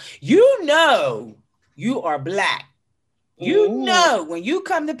 wow, you are Black. When you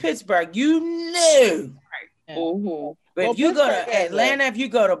come to Pittsburgh, But if you go to Atlanta, if you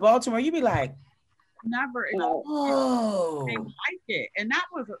go to Baltimore, you'd be like, never like it. And that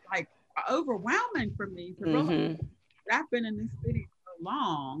was like overwhelming for me to realize that I've been in this city so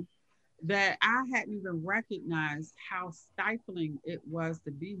long that I hadn't even recognized how stifling it was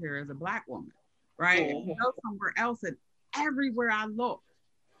to be here as a Black woman, right? And to go somewhere else, and everywhere I looked,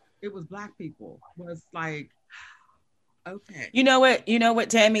 it was Black people. It was like, okay. You know what,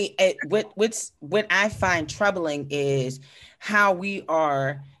 Tammy? What I find troubling is how we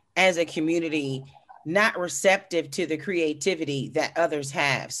are as a community not receptive to the creativity that others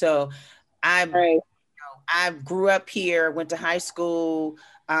have. So I grew up here, went to high school.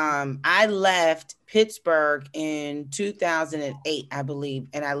 I left Pittsburgh in 2008, I believe.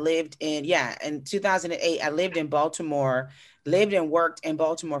 And I lived in 2008, I lived in Baltimore, lived and worked in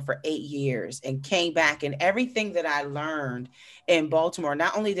Baltimore for 8 years and came back. And everything that I learned in Baltimore,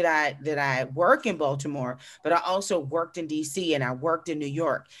 not only did I work in Baltimore, but I also worked in DC and I worked in New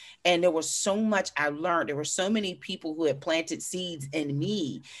York. And there was so much I learned. There were so many people who had planted seeds in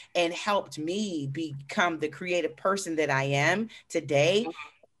me and helped me become the creative person that I am today.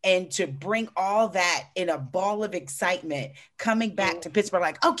 And to bring all that in a ball of excitement, coming back to Pittsburgh,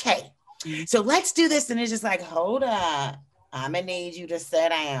 like, okay, so let's do this. And it's just like, hold up. I'm gonna need you to sit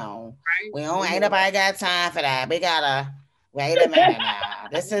down. Ain't nobody got time for that. We gotta wait a minute now.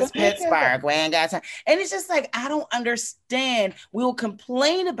 This is Pittsburgh. We ain't got time. And it's just like, I don't understand. We'll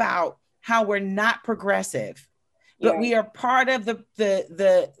complain about how we're not progressive, but we are part of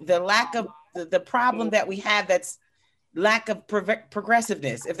the lack of the problem that we have. That's lack of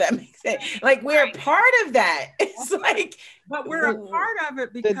progressiveness, if that makes sense. Like, we're a part of that. It's like, but we're a part of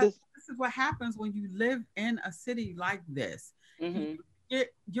it because this is what happens when you live in a city like this.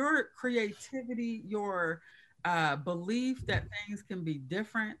 Your creativity, your belief that things can be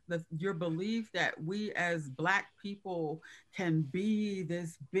different, your belief that we as Black people can be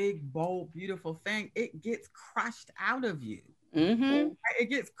this big, bold, beautiful thing, it gets crushed out of you. It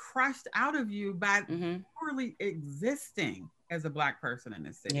gets crushed out of you by purely existing as a Black person in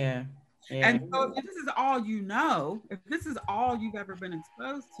this city. Yeah. And so if this is all you know, if this is all you've ever been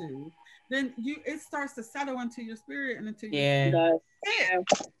exposed to, then it starts to settle into your spirit and into your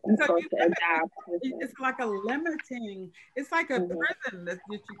So it's like a limiting, it's like a prison that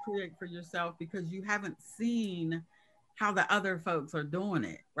you create for yourself because you haven't seen how the other folks are doing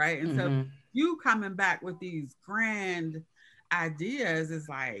it, right? And so you coming back with these grand ideas is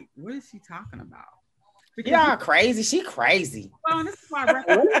like, what is she talking about? Because y'all crazy. She crazy. Well, this is why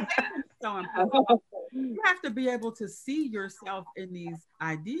representation is so important. You have to be able to see yourself in these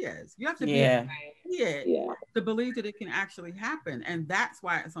ideas. You have to be able to see it to believe that it can actually happen. And that's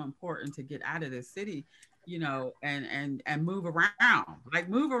why it's so important to get out of this city, you know, and move around. Like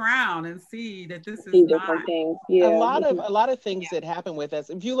move around and see that this is not things. Yeah. A lot of things that happen with us.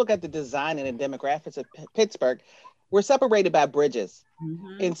 If you look at the design and the demographics of Pittsburgh, we're separated by bridges.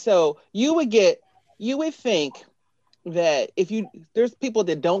 And so you would think that there's people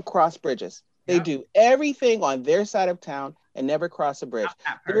that don't cross bridges. They do everything on their side of town and never cross a bridge.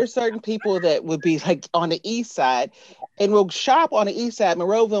 There are certain people that would be like on the east side and will shop on the east side,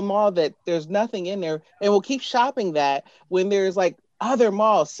 Monroeville Mall, that there's nothing in there, and we'll keep shopping that when there's like other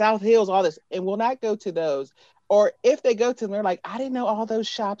malls, South Hills, all this, and we'll not go to those. Or if they go to them, they're like, I didn't know all those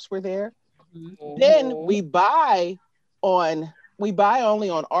shops were there. Then we buy only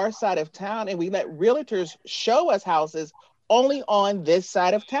on our side of town, and we let realtors show us houses only on this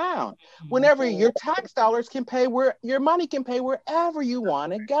side of town. Whenever your tax dollars can pay your money can pay wherever you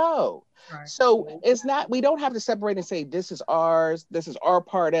want to go. Right. So we don't have to separate and say, this is ours, this is our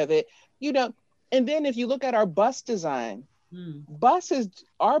part of it, you know. And then if you look at our bus design,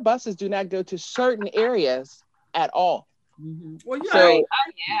 our buses do not go to certain areas at all. Well,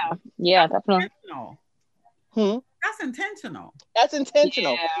 yeah, definitely. That's intentional. That's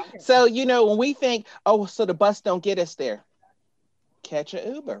intentional. Yeah. So, you know, when we think, so the bus don't get us there, catch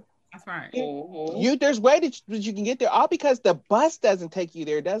an Uber. That's right. There's way that you can get there. All because the bus doesn't take you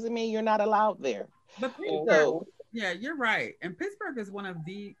there doesn't mean you're not allowed there. But Pittsburgh, you're right. And Pittsburgh is one of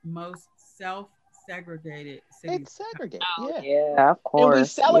the most self-segregated cities. It's segregated. Yeah, of course. And we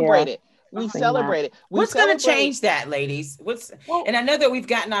celebrate it. We celebrate it. What's going to change that, ladies? And I know that we've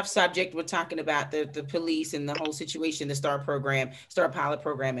gotten off subject. We're talking about the police and the whole situation, the STAR pilot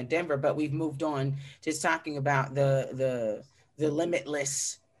program in Denver, but we've moved on to talking about the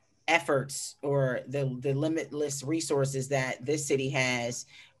limitless efforts or the limitless resources that this city has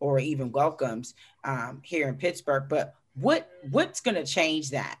or even welcomes here in Pittsburgh. But what's going to change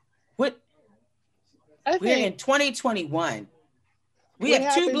that? We're in 2021. We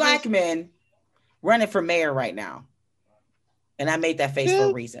have two black men running for mayor right now. And I made that face for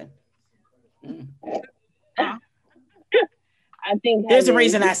a reason. I think there's a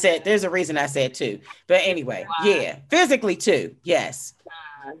reason I said too. But anyway, physically too. Yes.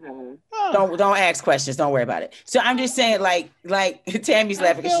 Don't ask questions. Don't worry about it. So I'm just saying, like Tammy's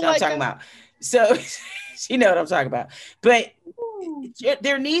laughing because she know what I'm talking about. So she know what I'm talking about. But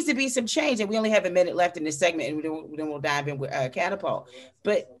there needs to be some change, and we only have a minute left in this segment, and then we'll dive in with Catapult.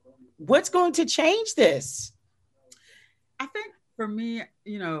 But what's going to change this? I think for me,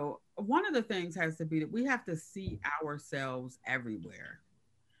 you know, one of the things has to be that we have to see ourselves everywhere,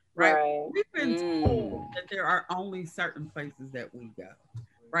 right? We've been told that there are only certain places that we go,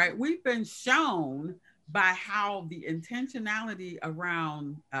 right? We've been shown by how the intentionality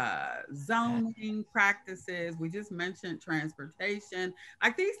around zoning practices, we just mentioned transportation,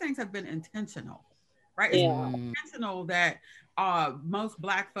 like these things have been intentional, right? It's intentional that most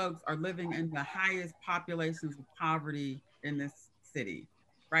Black folks are living in the highest populations of poverty in this city,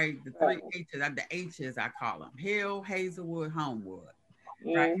 right? The three H's, the H's I call them, Hill, Hazelwood, Homewood,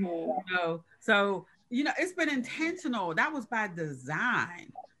 right? You know, so, you know, it's been intentional. That was by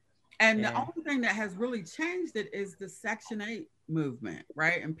design. And the only thing that has really changed it is the Section 8 movement,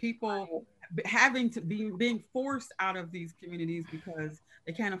 right? And people having to being forced out of these communities because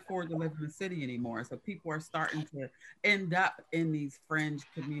they can't afford to live in the city anymore. So people are starting to end up in these fringe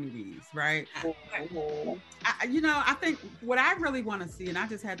communities, right? I think what I really want to see, and I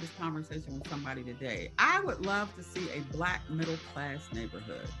just had this conversation with somebody today, I would love to see a Black middle class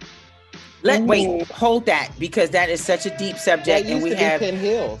neighborhood. Wait, hold that, because that is such a deep subject, and we have Penn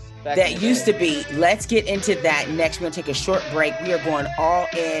Hills. That used to be. Let's get into that next. We're going to take a short break. We are going all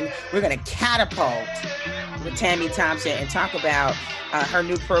in. We're going to catapult with Tammy Thompson and talk about her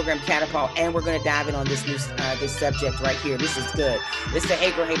new program, Catapult, and we're going to dive in on this subject right here. This is good. This is the Hey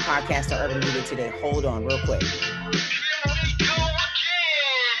Girl Hey podcast on Urban Media Today. Hold on real quick.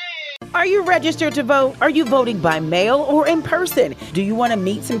 All Are you registered to vote? Are you voting by mail or in person? Do you want to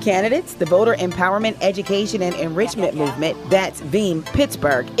meet some candidates? The Voter Empowerment, Education, and Enrichment Movement, that's VEEM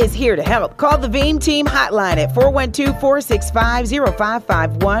Pittsburgh, is here to help. Call the VEEM team hotline at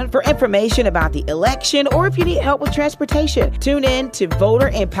 412-465-0551 for information about the election or if you need help with transportation. Tune in to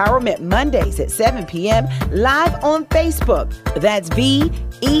Voter Empowerment Mondays at 7 p.m. live on Facebook. That's VEEM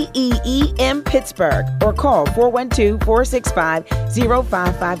Pittsburgh, or call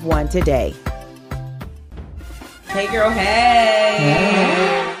 412-465-0551 today. Hey girl,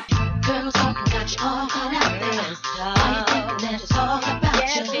 hey. Girls got you all out there. It's all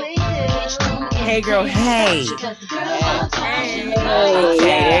about you. Hey girl, hey. Okay,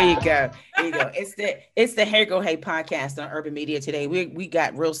 there you go. There you go. It's the Hey Girl Hey podcast on Urban Media today. We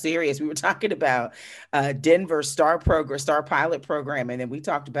got real serious. We were talking about Denver Star Pilot program, and then we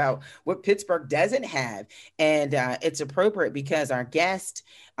talked about what Pittsburgh doesn't have. And it's appropriate because our guest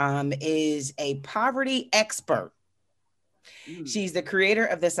is a poverty expert. She's the creator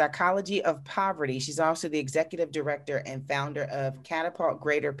of The Psychology of Poverty. She's also the executive director and founder of Catapult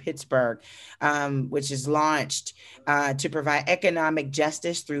Greater Pittsburgh, which is launched to provide economic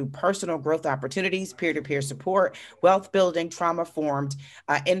justice through personal growth opportunities, peer-to-peer support, wealth building,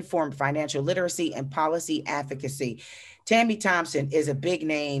 trauma-informed financial literacy, and policy advocacy. Tammy Thompson is a big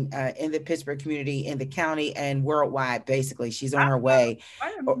name in the Pittsburgh community, in the county, and worldwide. Basically, she's on her way.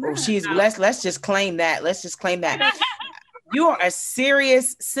 Let's just claim that. Let's just claim that. You are a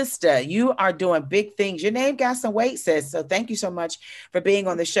serious sister. You are doing big things. Your name got some weight, sis. So thank you so much for being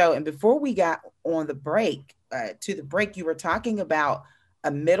on the show. And before we got on the break, you were talking about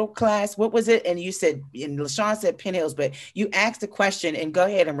a middle class. What was it? And you said, and LaShawn said Penn Hills, but you asked a question, and go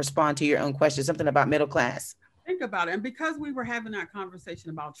ahead and respond to your own question. Something about middle class. Think about it. And because we were having that conversation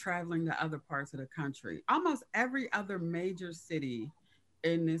about traveling to other parts of the country, almost every other major city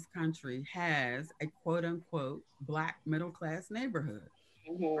in this country has a quote unquote Black middle class neighborhood.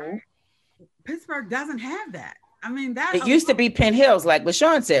 Mm-hmm. Pittsburgh doesn't have that. I mean, it used to be Penn Hills, like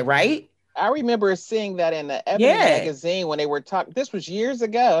LaShawn said, right? I remember seeing that in the Ebony magazine when they were talking. This was years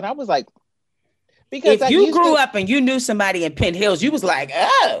ago, and I was like, because if you grew up and you knew somebody in Penn Hills, you was like,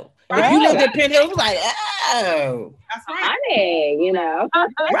 oh. Right. If you lived in Penn Hills, you was like, oh. That's right. Funny,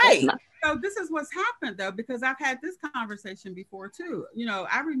 Right. So this is what's happened, though, because I've had this conversation before, too.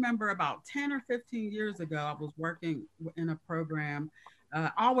 I remember about 10 or 15 years ago, I was working in a program,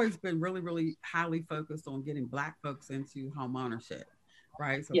 always been really, really highly focused on getting Black folks into home ownership,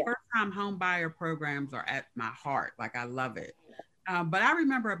 right? So first-time home buyer programs are at my heart. Like, I love it. But I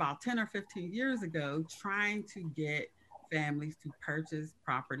remember about 10 or 15 years ago, trying to get families to purchase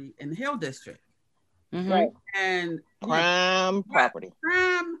property in the Hill District. Mm-hmm. Right. And prime property.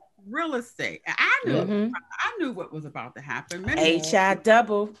 Prime real estate. I knew I knew what was about to happen. HI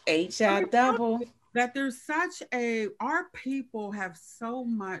double. That there's our people have so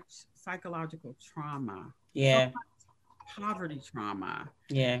much psychological trauma. Yeah. So much poverty trauma.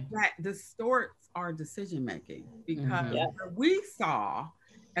 Yeah. That distorts our decision making, because we saw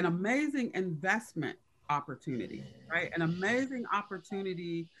an amazing investment opportunity, right? An amazing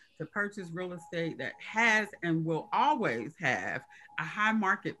opportunity to purchase real estate that has and will always have a high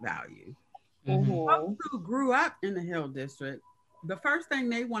market value. Folks who grew up in the Hill District, the first thing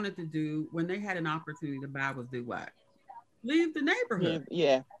they wanted to do when they had an opportunity to buy was do what? Leave the neighborhood.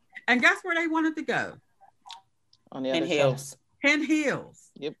 Yeah. And guess where they wanted to go? On the other Penn Hills. Penn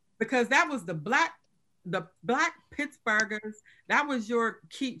Hills. Yep. Because that was the black Pittsburghers. That was your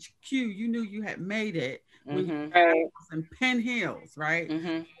cue. You knew you had made it when you were in Penn Hills, right?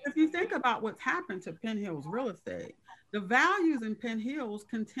 If you think about what's happened to Penn Hills real estate, the values in Penn Hills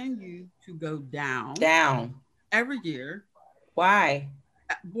continue to go down every year. Why?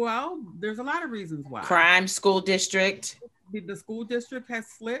 Well, there's a lot of reasons why. Crime, school district. The school district has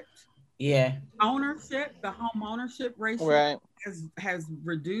slipped. Yeah. Ownership, the home ownership ratio has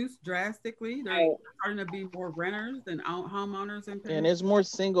reduced drastically. There's starting to be more renters than homeowners in Penn Hills. And there's more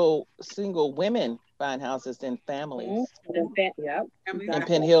single women buying houses than families. In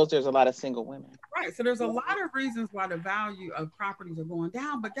Penn Hills, there's a lot of single women. Right. So there's a lot of reasons why the value of properties are going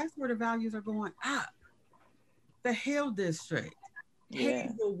down, but guess where the values are going up? The Hill District,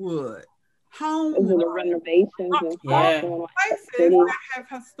 Hazelwood, Homewood, renovations and stuff. Places that have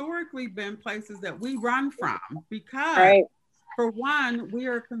historically been places that we run from, because for one, we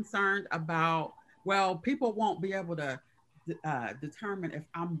are concerned about, people won't be able to determine if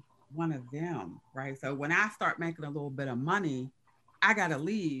I'm one of them, right? So when I start making a little bit of money, I gotta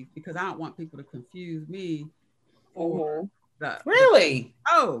leave because I don't want people to confuse me for Really?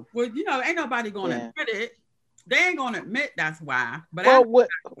 Ain't nobody gonna admit it. They ain't gonna admit that's why. But what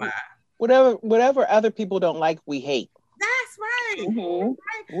whatever other people don't like, we hate. That's right.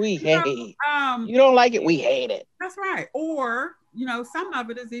 Mm-hmm. We hate. You don't like it, we hate it. That's right. Or, some of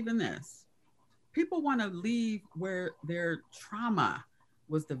it is even this. People want to leave where their trauma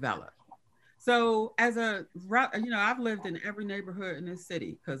was developed. So I've lived in every neighborhood in this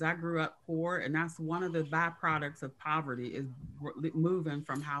city because I grew up poor, and that's one of the byproducts of poverty is moving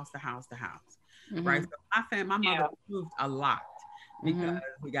from house to house to house, right? So my mother moved a lot because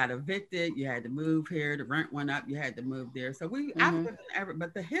we got evicted. You had to move here. The rent went up. You had to move there. So I've lived in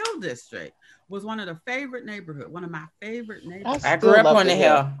but the Hill District was one of my favorite neighborhoods. I grew up on the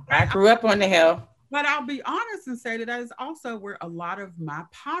Hill. I grew up on the Hill. But I'll be honest and say that is also where a lot of my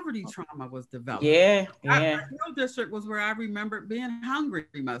poverty trauma was developed. Yeah. The Hill District was where I remembered being hungry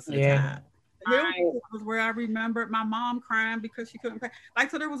most of the time. The Hill District was where I remembered my mom crying because she couldn't pay.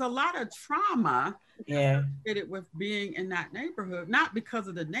 So there was a lot of trauma associated with being in that neighborhood, not because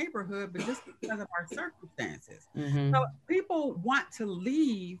of the neighborhood, but just because of our circumstances. So people want to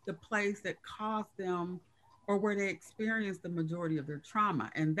leave the place that caused them or where they experience the majority of their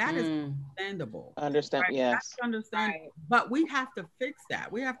trauma. And that is understandable. Right? Yes. That's understandable. Right. But we have to fix that.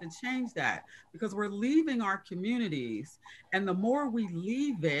 We have to change that because we're leaving our communities. And the more we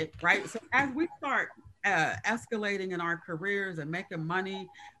leave it, right? So as we start escalating in our careers and making money,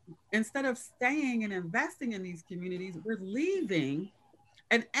 instead of staying and investing in these communities, we're leaving.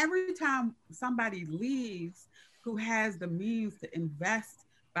 And every time somebody leaves who has the means to invest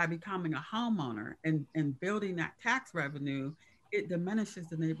by becoming a homeowner and building that tax revenue, it diminishes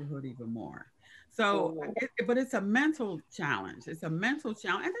the neighborhood even more. So, but it's a mental challenge. It's a mental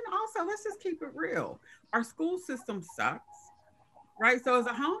challenge. And then also, let's just keep it real. Our school system sucks, right? So as a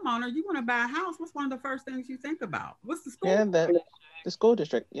homeowner, you want to buy a house. What's one of the first things you think about? What's the school? Yeah, the school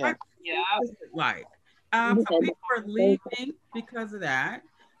district. Yeah. Like, so people are leaving because of that.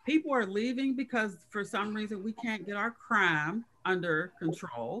 People are leaving because for some reason we can't get our crime under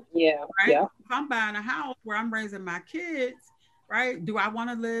control. Yeah. Right. Yeah. If I'm buying a house where I'm raising my kids, right? Do I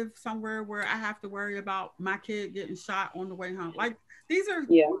want to live somewhere where I have to worry about my kid getting shot on the way home? Like these are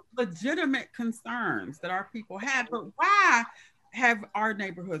legitimate concerns that our people have. But why have our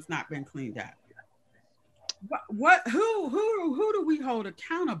neighborhoods not been cleaned up? Who do we hold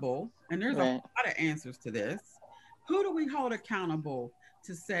accountable? And there's a lot of answers to this. Who do we hold accountable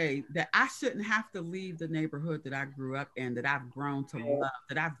to say that I shouldn't have to leave the neighborhood that I grew up in, that I've grown to love,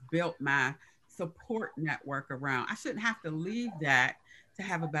 that I've built my support network around? I shouldn't have to leave that to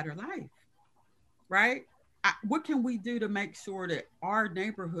have a better life, right? What can we do to make sure that our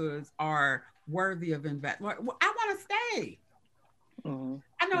neighborhoods are worthy of investment? I want to stay.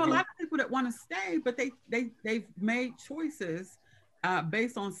 I know a lot of people that want to stay, but they've made choices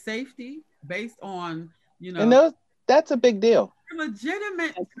based on safety, based on, and that's a big deal. They're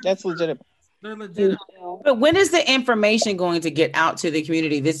legitimate. That's legitimate. They're legitimate. But when is the information going to get out to the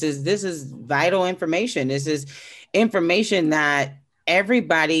community? This is vital information. This is information that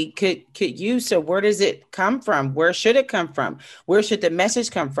everybody could use. So where does it come from? Where should it come from? Where should the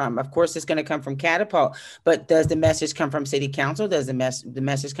message come from? Of course, it's going to come from Catapult, but does the message come from City Council? Does the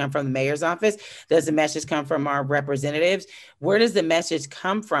message come from the mayor's office? Does the message come from our representatives? Where does the message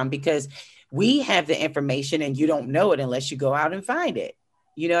come from? Because we have the information and you don't know it unless you go out and find it.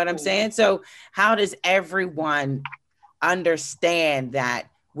 You know what I'm saying? So how does everyone understand that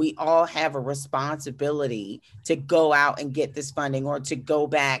we all have a responsibility to go out and get this funding or to go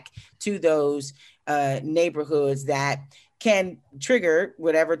back to those neighborhoods that can trigger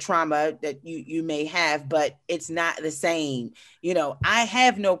whatever trauma that you may have, but it's not the same. I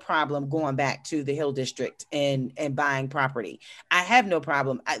have no problem going back to the Hill District and buying property. I have no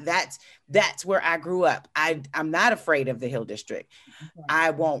problem. That's where I grew up. I'm not afraid of the Hill District.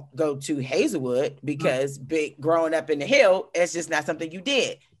 I won't go to Hazelwood because growing up in the Hill, it's just not something you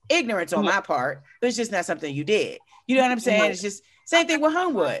did. Ignorance on my part, but it's just not something you did. You know what I'm saying? It's just same thing with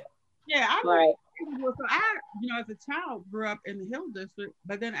Homewood. Yeah, right. So I, as a child, grew up in the Hill District,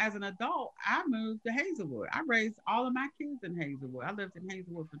 but then as an adult, I moved to Hazelwood. I raised all of my kids in Hazelwood. I lived in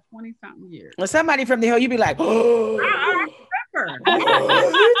Hazelwood for 20-something years. Well, somebody from the Hill, you'd be like, oh, I remember.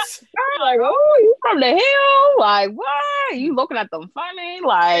 Like, oh, you from the Hill? Like, what? You looking at them funny?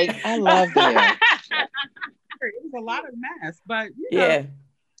 Like, I love that. It was a lot of mess, but yeah.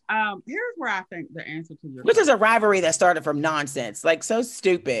 Here's where I think the answer to your which is a rivalry that started from nonsense, like so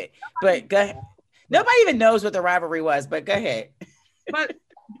stupid. But go ahead. Nobody even knows what the rivalry was, but go ahead. But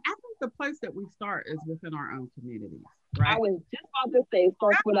I think the place that we start is within our own communities, right? I was just about to say,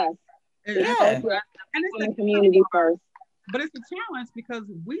 start with us. And it's the community first. But it's a challenge because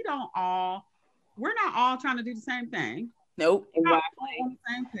we're not all trying to do the same thing. Nope. Exactly. On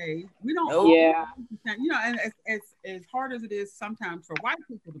the same page. We don't. Nope. Yeah. You know, and it's as hard as it is sometimes for white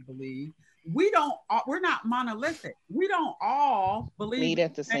people to believe, we're not monolithic. We don't all believe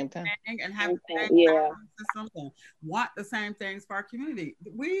at the same time and have the same something, want the same things for our community.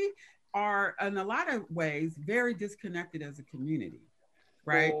 We are in a lot of ways very disconnected as a community,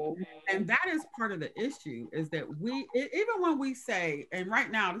 right? And that is part of the issue, is that even when we say, and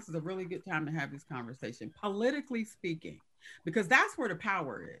right now this is a really good time to have this conversation, politically speaking, because that's where the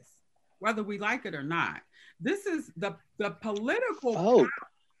power is, whether we like it or not. This is the political power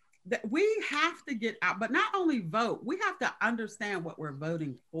that we have to get out, but not only vote, we have to understand what we're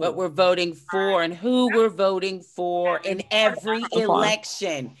voting for. What we're voting for and who we're voting for in every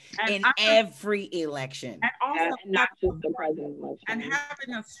election. In every election. And also not just the president's election. And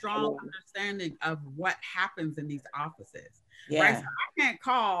having a strong understanding of what happens in these offices. Yeah. Right? So I can't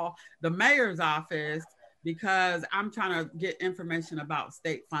call the mayor's office because I'm trying to get information about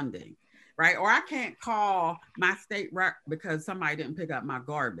state funding. Right? Or I can't call my state rep because somebody didn't pick up my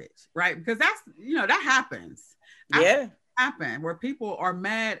garbage, right? Because that's, that happens. Yeah. Happen where people are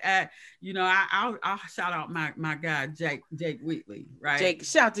mad at, I'll shout out my guy, Jake Wheatley, right?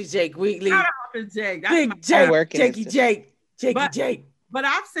 Shout to Jake Wheatley. Shout out to Jake. That's Big Jake. But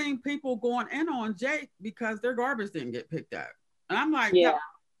I've seen people going in on Jake because their garbage didn't get picked up. And I'm like,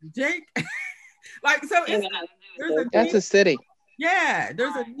 Jake, like, so that's a city. Yeah,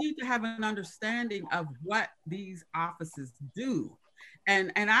 there's a need to have an understanding of what these offices do.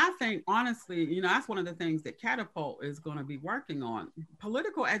 And I think, honestly, that's one of the things that Catapult is going to be working on.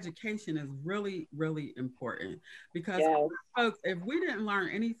 Political education is really, really important because, folks, if we didn't learn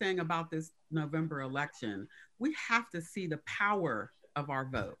anything about this November election, we have to see the power of our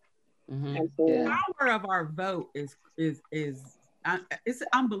vote. Mm-hmm. The power of our vote is it's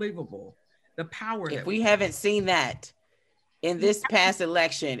unbelievable. The power. If we haven't seen that in this past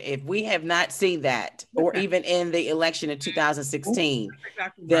election, if we have not seen that, or even in the election in 2016,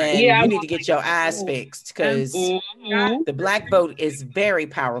 then you need to get your eyes fixed, because the Black vote is very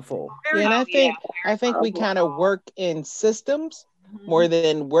powerful. Yeah, and I think we kind of work in systems more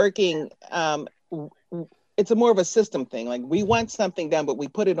than working. It's more of a system thing. Like, we want something done, but we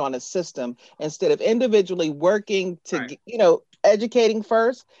put it on a system instead of individually working to, educating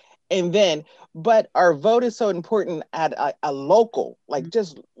first. And then, but our vote is so important at a local, like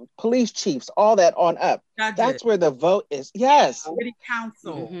just police chiefs, all that on up. That's where the vote is. Yes. City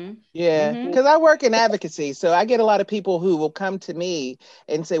council. Mm-hmm. Yeah. Because I work in advocacy. So I get a lot of people who will come to me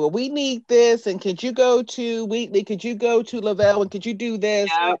and say, well, we need this. And could you go to Wheatley? Could you go to Lavelle? And could you do this?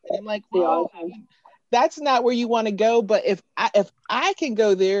 Yeah. And I'm like, well, that's not where you want to go. But if I can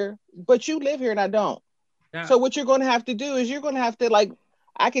go there, but you live here and I don't. Yeah. So what you're going to have to do is you're going to have to,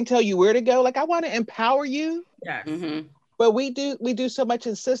 I can tell you where to go. Like, I want to empower you. Yeah. Mm-hmm. But we do so much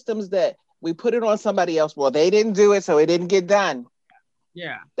in systems that we put it on somebody else. Well, they didn't do it, so it didn't get done.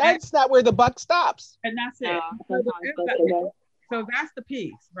 Yeah. That's not where the buck stops. And that's it. So that's the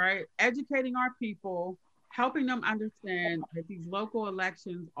piece, right? Educating our people, helping them understand that these local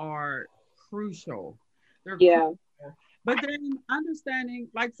elections are crucial. They're crucial. But then understanding,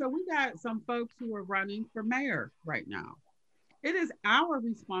 so we got some folks who are running for mayor right now. It is our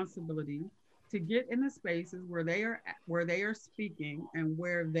responsibility to get in the spaces where they are speaking and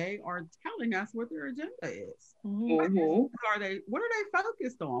where they are telling us what their agenda is. Mm-hmm. What are they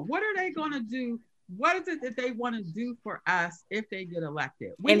focused on? What are they going to do? What is it that they want to do for us if they get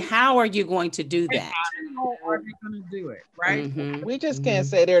elected? And how are you going to do that? How are they going to do it? Right? Mm-hmm. We just can't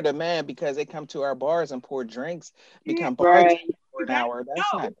say they're the man because they come to our bars and pour drinks, become parties for an hour.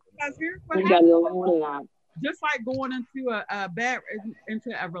 That's not. Because here's what happens. Just like going into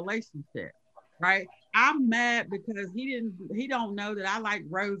a relationship, right? I'm mad because he don't know that I like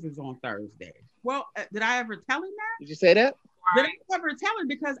roses on Thursday. Well, did I ever tell him that? Did you say that? Did I ever tell him?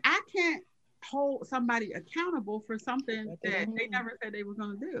 Because I can't hold somebody accountable for something that they never said they were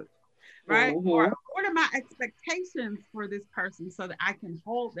going to do, right? Mm-hmm. Or what are my expectations for this person so that I can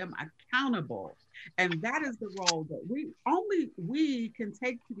hold them accountable? And that is the role that we can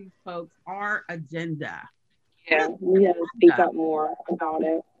take to these folks, our agenda. Yeah, we have to speak up more about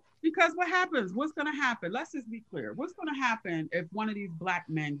it. Because what happens? What's going to happen? Let's just be clear. What's going to happen if one of these Black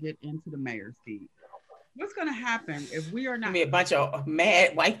men get into the mayor's seat? What's going to happen if we are not? Be a bunch of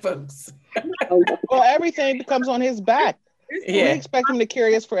mad white folks. Well, everything becomes on his back. We expect him to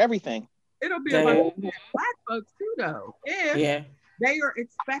carry us for everything. It'll be a bunch of Black folks too, though. If they are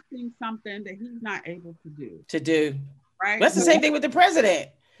expecting something that he's not able to do. Right. That's the same thing with the president.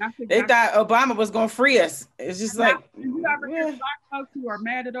 They thought Obama was going to free us. It's just you ever hear Black folks who are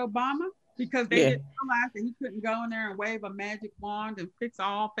mad at Obama? because they didn't realize that he couldn't go in there and wave a magic wand and fix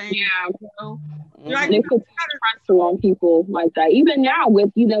all things. Like, they put pressure on people like that. Even now with,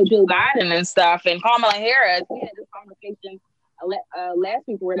 Joe Biden and stuff and Kamala Harris, we had this conversation last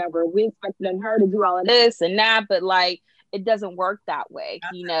week or whatever. We expected her to do all of this and that, but like, it doesn't work that way.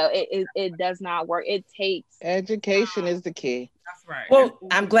 It does not work. It takes education is the key. That's right. Well,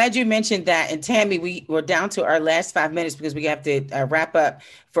 I'm glad you mentioned that. And Tammy, we're down to our last 5 minutes because we have to wrap up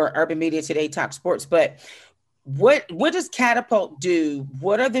for Urban Media Today Talk Sports. But what does Catapult do?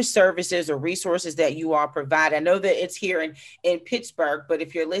 What are the services or resources that you all provide? I know that it's here in Pittsburgh, but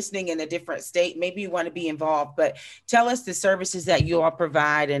if you're listening in a different state, maybe you want to be involved. But tell us the services that you all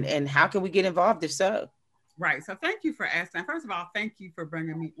provide and how can we get involved if so? Right. So thank you for asking. First of all, thank you for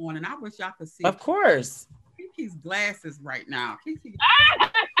bringing me on. And I wish y'all could see. Of course. Kiki's glasses right now. Kiki.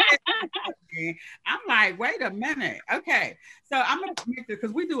 I'm like, wait a minute. Okay. So I'm going to make this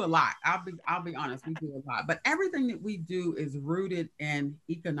because we do a lot. I'll be honest. We do a lot. But everything that we do is rooted in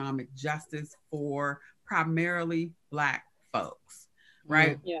economic justice for primarily Black folks.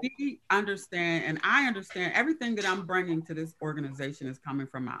 Right. Yeah. We understand, and I understand everything that I'm bringing to this organization is coming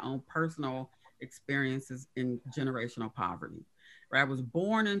from my own personal experiences in generational poverty. Right? I was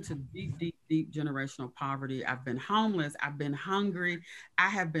born into deep generational poverty. I've been homeless. I've been hungry. I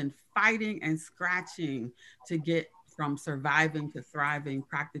have been fighting and scratching to get from surviving to thriving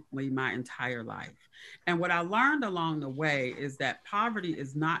practically my entire life. And what I learned along the way is that poverty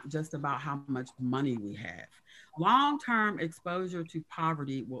is not just about how much money we have. Long-term exposure to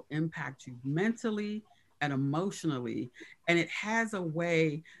poverty will impact you mentally and emotionally, and it has a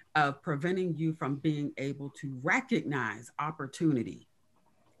way of preventing you from being able to recognize opportunity,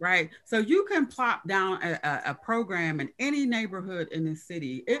 right? So you can plop down a program in any neighborhood in the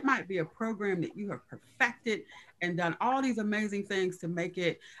city. It might be a program that you have perfected and done all these amazing things to make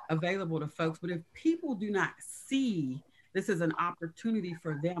it available to folks. But if people do not see this is an opportunity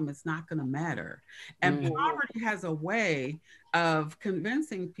for them, it's not going to matter. And poverty has a way of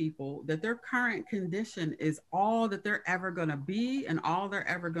convincing people that their current condition is all that they're ever going to be and all they're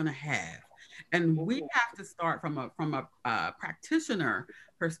ever going to have. And we have to start from a practitioner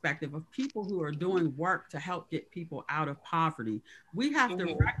perspective of people who are doing work to help get people out of poverty. We have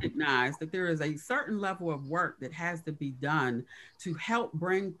to recognize that there is a certain level of work that has to be done to help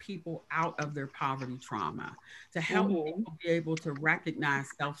bring people out of their poverty trauma, to help people be able to recognize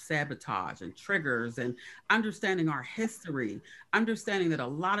self-sabotage and triggers and understanding our history, understanding that a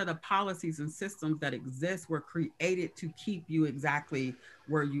lot of the policies and systems that exist were created to keep you exactly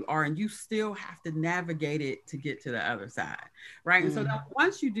where you are, and you still have to navigate it to get to the other side, right? And so that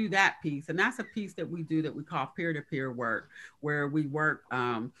once you do that piece, and that's a piece that we do that we call peer-to-peer work, where we work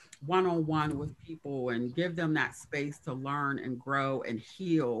one-on-one with people and give them that space to learn and grow and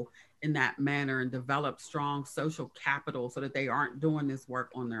heal in that manner and develop strong social capital so that they aren't doing this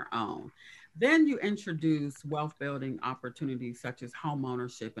work on their own. Then you introduce wealth building opportunities such as home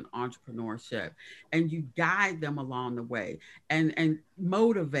ownership and entrepreneurship, and you guide them along the way and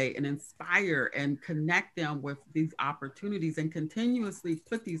motivate and inspire and connect them with these opportunities and continuously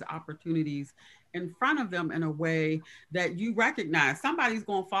put these opportunities in front of them in a way that you recognize somebody's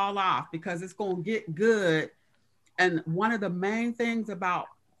going to fall off because it's going to get good. And one of the main things about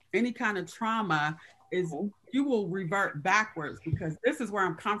any kind of trauma is you will revert backwards because this is where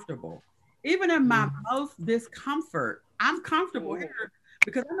I'm comfortable. Even in my most discomfort, I'm comfortable here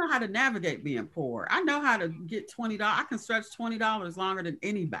because I know how to navigate being poor. I know how to get $20. I can stretch $20 longer than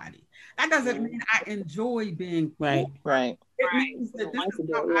anybody. That doesn't mean I enjoy being poor. Right. It means that this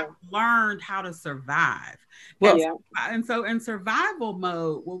is how I've learned how to survive. And so in survival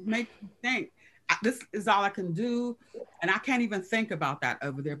mode will make you think, this is all I can do. And I can't even think about that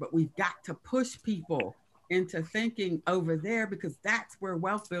over there, but we've got to push people into thinking over there because that's where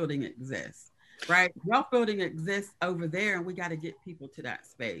wealth building exists, right? Wealth building exists over there and we got to get people to that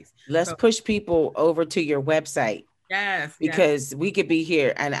space. Let's push people over to your website. Yes. Because we could be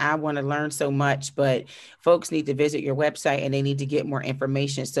here and I want to learn so much, but folks need to visit your website and they need to get more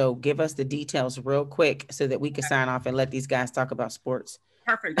information. So give us the details real quick so that we can sign off and let these guys talk about sports.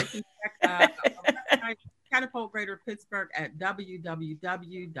 Perfect. They can check Catapult Greater Pittsburgh at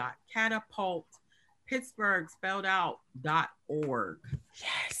www.catapultpittsburgh.org.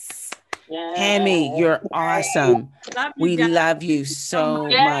 Yes. Tammy, you're awesome. We love you so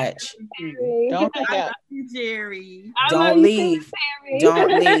much. Don't forget, Jerry. Don't leave.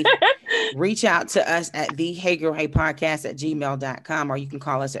 Don't leave. Reach out to us at the Hey Girl Hey Podcast at gmail.com, or you can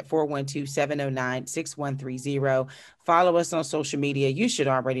call us at 412-709-6130. Follow us on social media. You should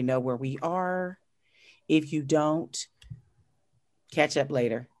already know where we are. If you don't, catch up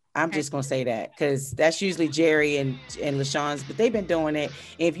later. I'm just gonna say that because that's usually Jerry and LaShawn's, but they've been doing it.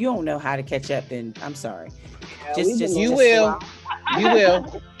 And if you don't know how to catch up, then I'm sorry. You will.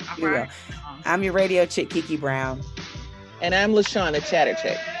 I'm your radio chick, Kiki Brown, and I'm LaShawn, the chatter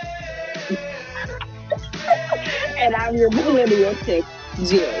chick, and I'm your millennial chick,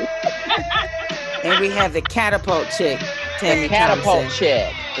 Jerry. And we have the catapult chick, Tammy Catapult Thompson.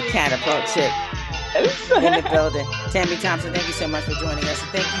 chick, the catapult chick. In the building. Tammy Thompson, thank you so much for joining us.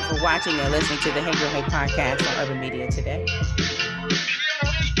 And thank you for watching and listening to the Hey Girl Hey podcast on Urban Media Today.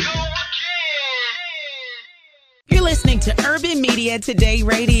 You're listening to Urban Media Today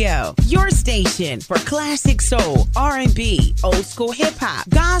Radio, your station for classic soul, R&B, old school hip hop,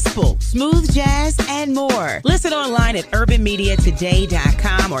 gospel, smooth jazz, and more. Listen online at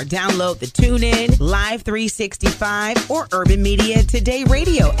urbanmediatoday.com or download the TuneIn, Live 365, or Urban Media Today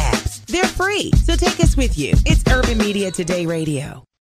Radio apps. They're free, so take us with you. It's Urban Media Today Radio.